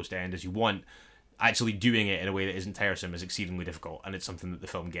things are supposed to end as you want. Actually doing it in a way that isn't tiresome is exceedingly difficult, and it's something that the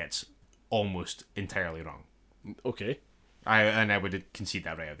film gets almost entirely wrong. Okay. I would concede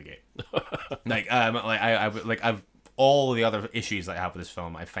that right out of the gate. I've all the other issues that I have with this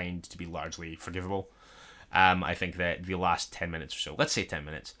film, I find to be largely forgivable. I think that the last 10 minutes or so, let's say 10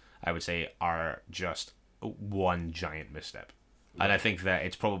 minutes, I would say are just one giant misstep. Right. And I think that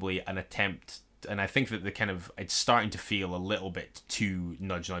it's probably an attempt, and I think that it's starting to feel a little bit too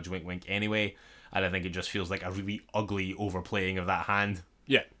nudge, nudge, wink, wink anyway. And I think it just feels like a really ugly overplaying of that hand.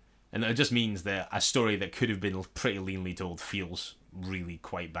 Yeah. And it just means that a story that could have been pretty leanly told feels really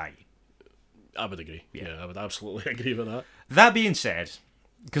quite baggy. I would agree. Yeah, I would absolutely agree with that. That being said,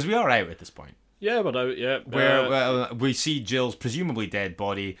 because we are out at this point. Yeah, we're out, yeah. Where we see Jill's presumably dead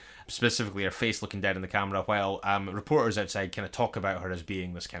body, specifically her face looking dead in the camera, while reporters outside kind of talk about her as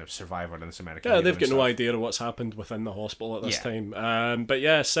being this kind of survivor in this American. Yeah, they've got no idea of what's happened within the hospital at this time. But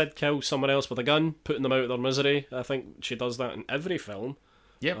yeah, Sid kills someone else with a gun, putting them out of their misery. I think she does that in every film.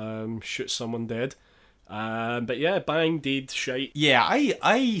 Yep. Shoots someone dead. But yeah, bang, deed, shite. Yeah,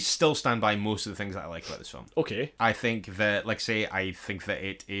 I still stand by most of the things that I like about this film. Okay. I think that, I think that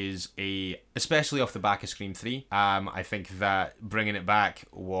it is especially off the back of Scream 3, I think that bringing it back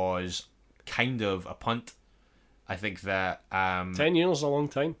was kind of a punt. I think that 10 years is a long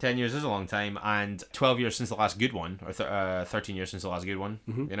time. 10 years is a long time, and 12 years since the last good one, or 13 years since the last good one.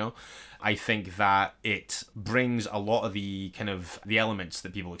 Mm-hmm. You know, I think that it brings a lot of the kind of the elements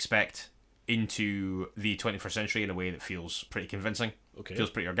that people expect into the 21st century in a way that feels pretty convincing. Okay. Feels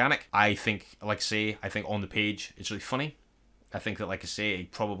pretty organic. I think, I think on the page it's really funny. I think that,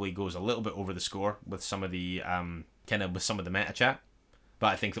 it probably goes a little bit over the score with some of the with some of the meta chat, but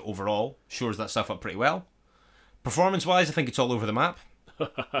I think that overall shores that stuff up pretty well. Performance-wise, I think it's all over the map.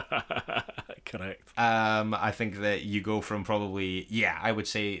 Correct. I think that you go from probably... Yeah, I would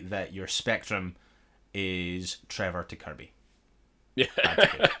say that your spectrum is Trevor to Kirby. Yeah.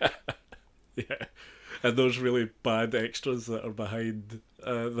 Yeah. And those really bad extras that are behind...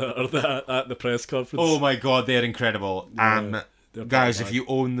 that are at the press conference. Oh my god, they're incredible. Yeah, guys, if you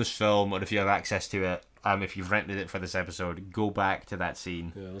own this film, or if you have access to it, if you've rented it for this episode, go back to that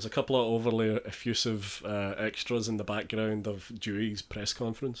scene. Yeah, there's a couple of overly effusive extras in the background of Dewey's press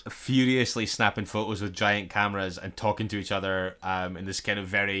conference. Furiously snapping photos with giant cameras and talking to each other in this kind of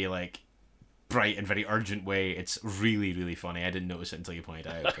very, bright and very urgent way. It's really, really funny. I didn't notice it until you pointed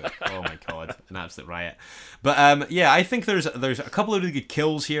it out. But, oh my god, an absolute riot. But I think there's a couple of really good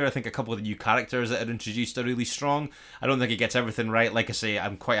kills here. I think a couple of the new characters that are introduced are really strong. I don't think it gets everything right. Like I say,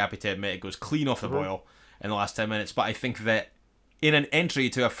 I'm quite happy to admit it goes clean off the boil in the last 10 minutes. But I think that in an entry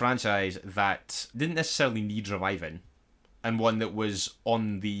to a franchise that didn't necessarily need reviving, and one that was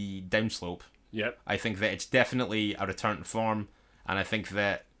on the downslope, I think that it's definitely a return to form, and I think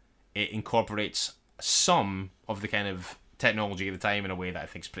that it incorporates some of the kind of technology at the time in a way that I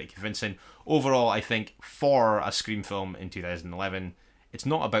think is pretty convincing. Overall, I think for a Scream film in 2011, it's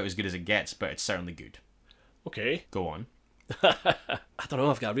not about as good as it gets, but it's certainly good. Okay. Go on. I don't know.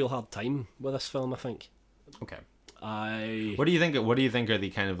 I've got a real hard time with this film, I think. Okay. What do you think? What do you think are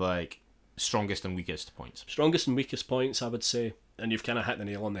the kind of like strongest and weakest points? Strongest and weakest points, I would say, and you've kind of hit the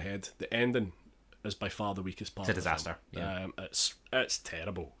nail on the head. The ending is by far the weakest part. It's a disaster. Yeah. It's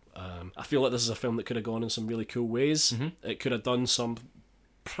terrible. I feel like this is a film that could have gone in some really cool ways. Mm-hmm. It could have done some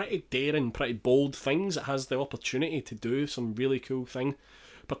pretty daring, pretty bold things. It has the opportunity to do some really cool thing,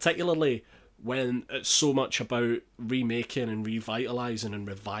 particularly when it's so much about remaking and revitalising and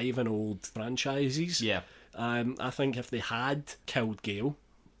reviving old franchises. Yeah. I think if they had killed Gale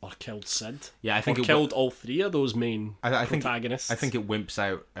or killed Sid, yeah, I think or killed all three of those main protagonists, I think it wimps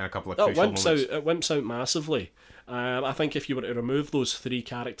out in a couple of it crucial wimps moments. It wimps out massively. I think if you were to remove those three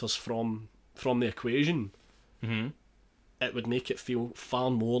characters from the equation, it would make it feel far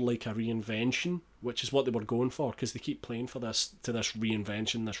more like a reinvention, which is what they were going for, because they keep playing for this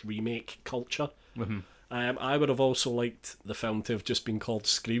reinvention, this remake culture. I would have also liked the film to have just been called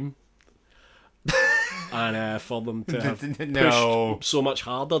Scream. And for them to have pushed so much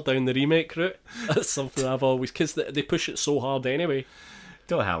harder down the remake route. That's something I've always... Because they push it so hard anyway.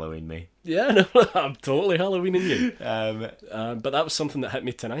 Don't Halloween me. Yeah, no, I'm totally Halloweening you. But that was something that hit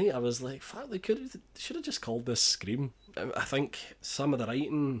me tonight. I was like, fuck, they should have just called this Scream. I think some of the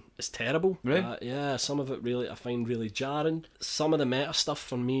writing is terrible. Really? Yeah, some of it really I find really jarring. Some of the meta stuff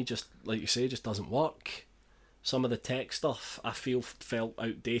for me, just like you say, just doesn't work. Some of the tech stuff I feel felt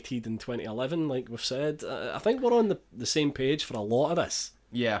outdated in 2011, like we've said. I think we're on the same page for a lot of this.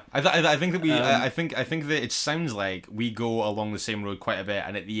 Yeah, I think that we I think that it sounds like we go along the same road quite a bit,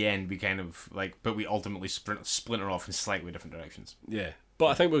 and at the end we kind of like, but we ultimately splinter off in slightly different directions. Yeah, but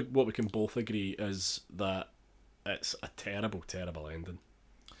I think what we can both agree is that it's a terrible, terrible ending.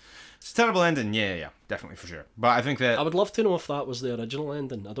 It's a terrible ending, yeah, definitely for sure. But I think that I would love to know if that was the original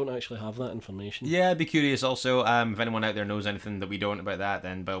ending. I don't actually have that information. Yeah, I'd be curious also. If anyone out there knows anything that we don't about that,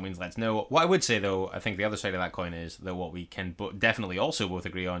 then by all means let us know. What I would say though, I think the other side of that coin is that what we can definitely also both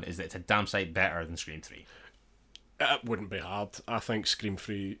agree on is that it's a damn sight better than Scream 3. It wouldn't be hard. I think Scream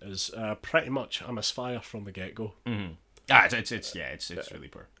 3 is pretty much a misfire from the get-go. Mm-hmm. It's really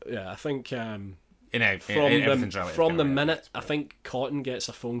poor. Yeah, I think... from the minute I think Cotton gets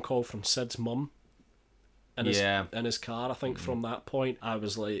a phone call from Sid's mum in his car, I think from that point I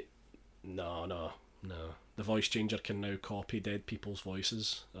was like, no, the voice changer can now copy dead people's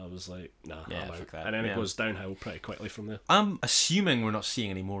voices. I was like, nah, fuck that. And then it goes downhill pretty quickly from there. I'm assuming we're not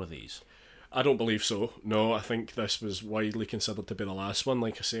seeing any more of these. I don't believe so. No, I think this was widely considered to be the last one.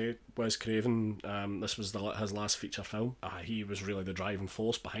 Like I say, Wes Craven, this was his last feature film. He was really the driving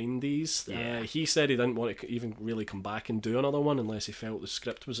force behind these. Yeah. He said he didn't want to even really come back and do another one unless he felt the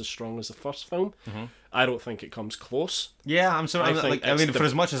script was as strong as the first film. Mm-hmm. I don't think it comes close. Yeah, for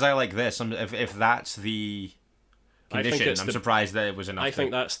as much as I like this, if that's the condition, I'm surprised that it was enough. I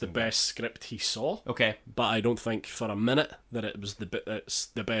think that's the best script he saw. Okay, but I don't think for a minute that it's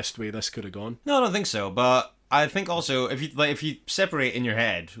the best way this could have gone. No, I don't think so. But I think also if you separate in your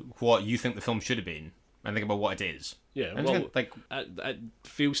head what you think the film should have been and think about what it is, it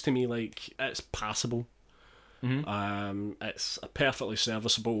feels to me like it's passable. Mm-hmm. It's a perfectly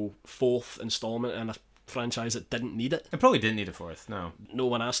serviceable fourth installment in a franchise that didn't need it. It probably didn't need a fourth. No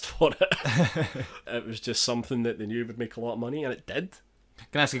one asked for it. It was just something that they knew would make a lot of money, and it did.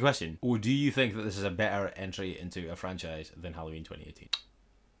 Can I ask you a question? Or do you think that this is a better entry into a franchise than Halloween 2018?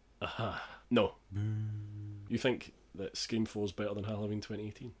 No. You think that Scream 4 is better than Halloween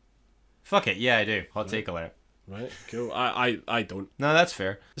 2018? Fuck it, yeah I do. Hot take alert. Right, cool. I don't. No, that's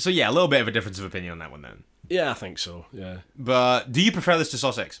fair. So yeah, a little bit of a difference of opinion on that one then. Yeah, I think so, yeah. But do you prefer this to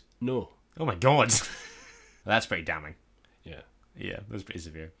Saw 6? No. Oh my god. That's pretty damning. Yeah. Yeah, that's pretty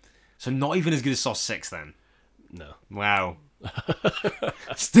severe. So not even as good as Saw 6 then? No. Wow.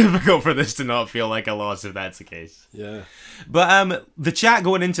 It's difficult for this to not feel like a loss if that's the case. Yeah. But the chat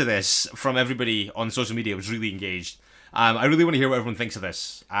going into this from everybody on social media was really engaged. I really want to hear what everyone thinks of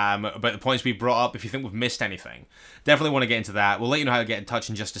this, about the points we brought up, if you think we've missed anything. Definitely want to get into that. We'll let you know how to get in touch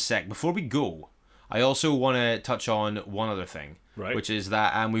in just a sec. Before we go, I also want to touch on one other thing. Right. Which is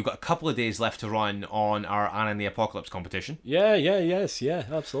that we've got a couple of days left to run on our Anna and the Apocalypse competition. Yeah,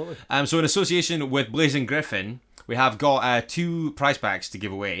 absolutely. So in association with Blazing Griffin, we have got 2 prize packs to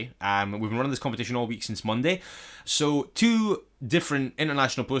give away. We've been running this competition all week since Monday. So 2 different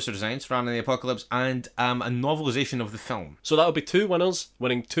international poster designs for Anna and the Apocalypse and a novelization of the film. So that'll be 2 winners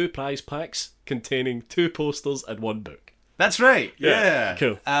winning 2 prize packs containing 2 posters and 1 book. That's right. Yeah.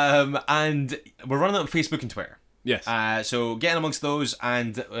 Cool. And we're running it on Facebook and Twitter. Yes. So get in amongst those,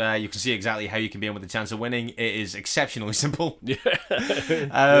 and you can see exactly how you can be in with a chance of winning. It is exceptionally simple. Yeah.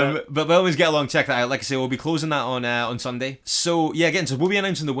 But by all means, get along, check that out. Like I say, we'll be closing that on Sunday. So yeah, again, so we'll be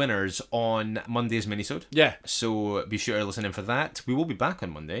announcing the winners on Monday's minisode. Yeah. So be sure to listen in for that. We will be back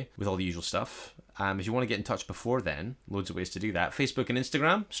on Monday with all the usual stuff. If you want to get in touch before then, loads of ways to do that. Facebook and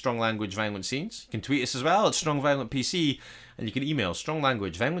Instagram, Strong Language Violent Scenes. You can tweet us as well at Strong Violent PC, and you can email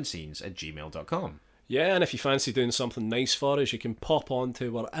stronglanguageviolentscenes@gmail.com. Yeah, and if you fancy doing something nice for us, you can pop on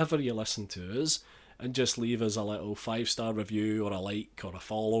to wherever you listen to us and just leave us a little 5-star review or a like or a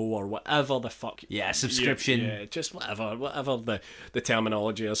follow or whatever the fuck. Yeah, subscription. Yeah, just whatever the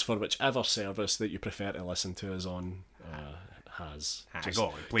terminology is for whichever service that you prefer to listen to us on. Has. Just go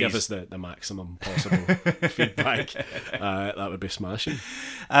on, please. Give us the maximum possible feedback. That would be smashing.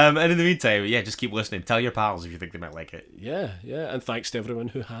 And in the meantime, yeah, just keep listening. Tell your pals if you think they might like it. Yeah, and thanks to everyone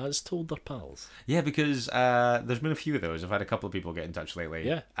who has told their pals. Yeah, because there's been a few of those. I've had a couple of people get in touch lately.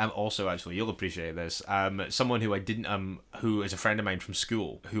 Yeah. Also, actually, you'll appreciate this. Someone who I didn't, who is a friend of mine from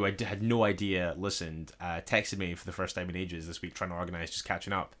school, who I had no idea listened, texted me for the first time in ages this week, trying to organise just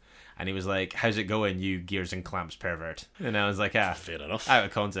catching up. And he was like, "How's it going, you gears and clamps pervert?" And I was like, fair enough. Out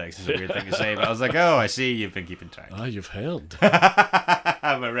of context is a weird thing to say, but I was like, "Oh, I see, you've been keeping track." You've heard.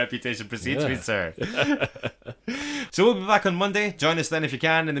 My reputation precedes me, sir. So we'll be back on Monday. Join us then if you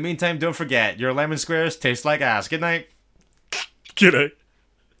can. In the meantime, don't forget, your lemon squares taste like ass. Good night. Good night.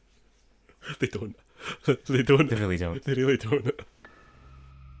 They don't. They don't. They really don't. They really don't.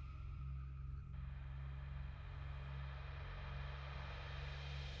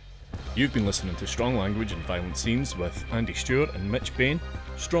 You've been listening to Strong Language and Violent Scenes with Andy Stewart and Mitch Bain.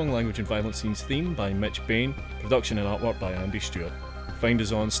 Strong Language and Violent Scenes theme by Mitch Bain. Production and artwork by Andy Stewart. Find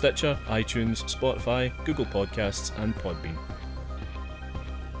us on Stitcher, iTunes, Spotify, Google Podcasts and Podbean.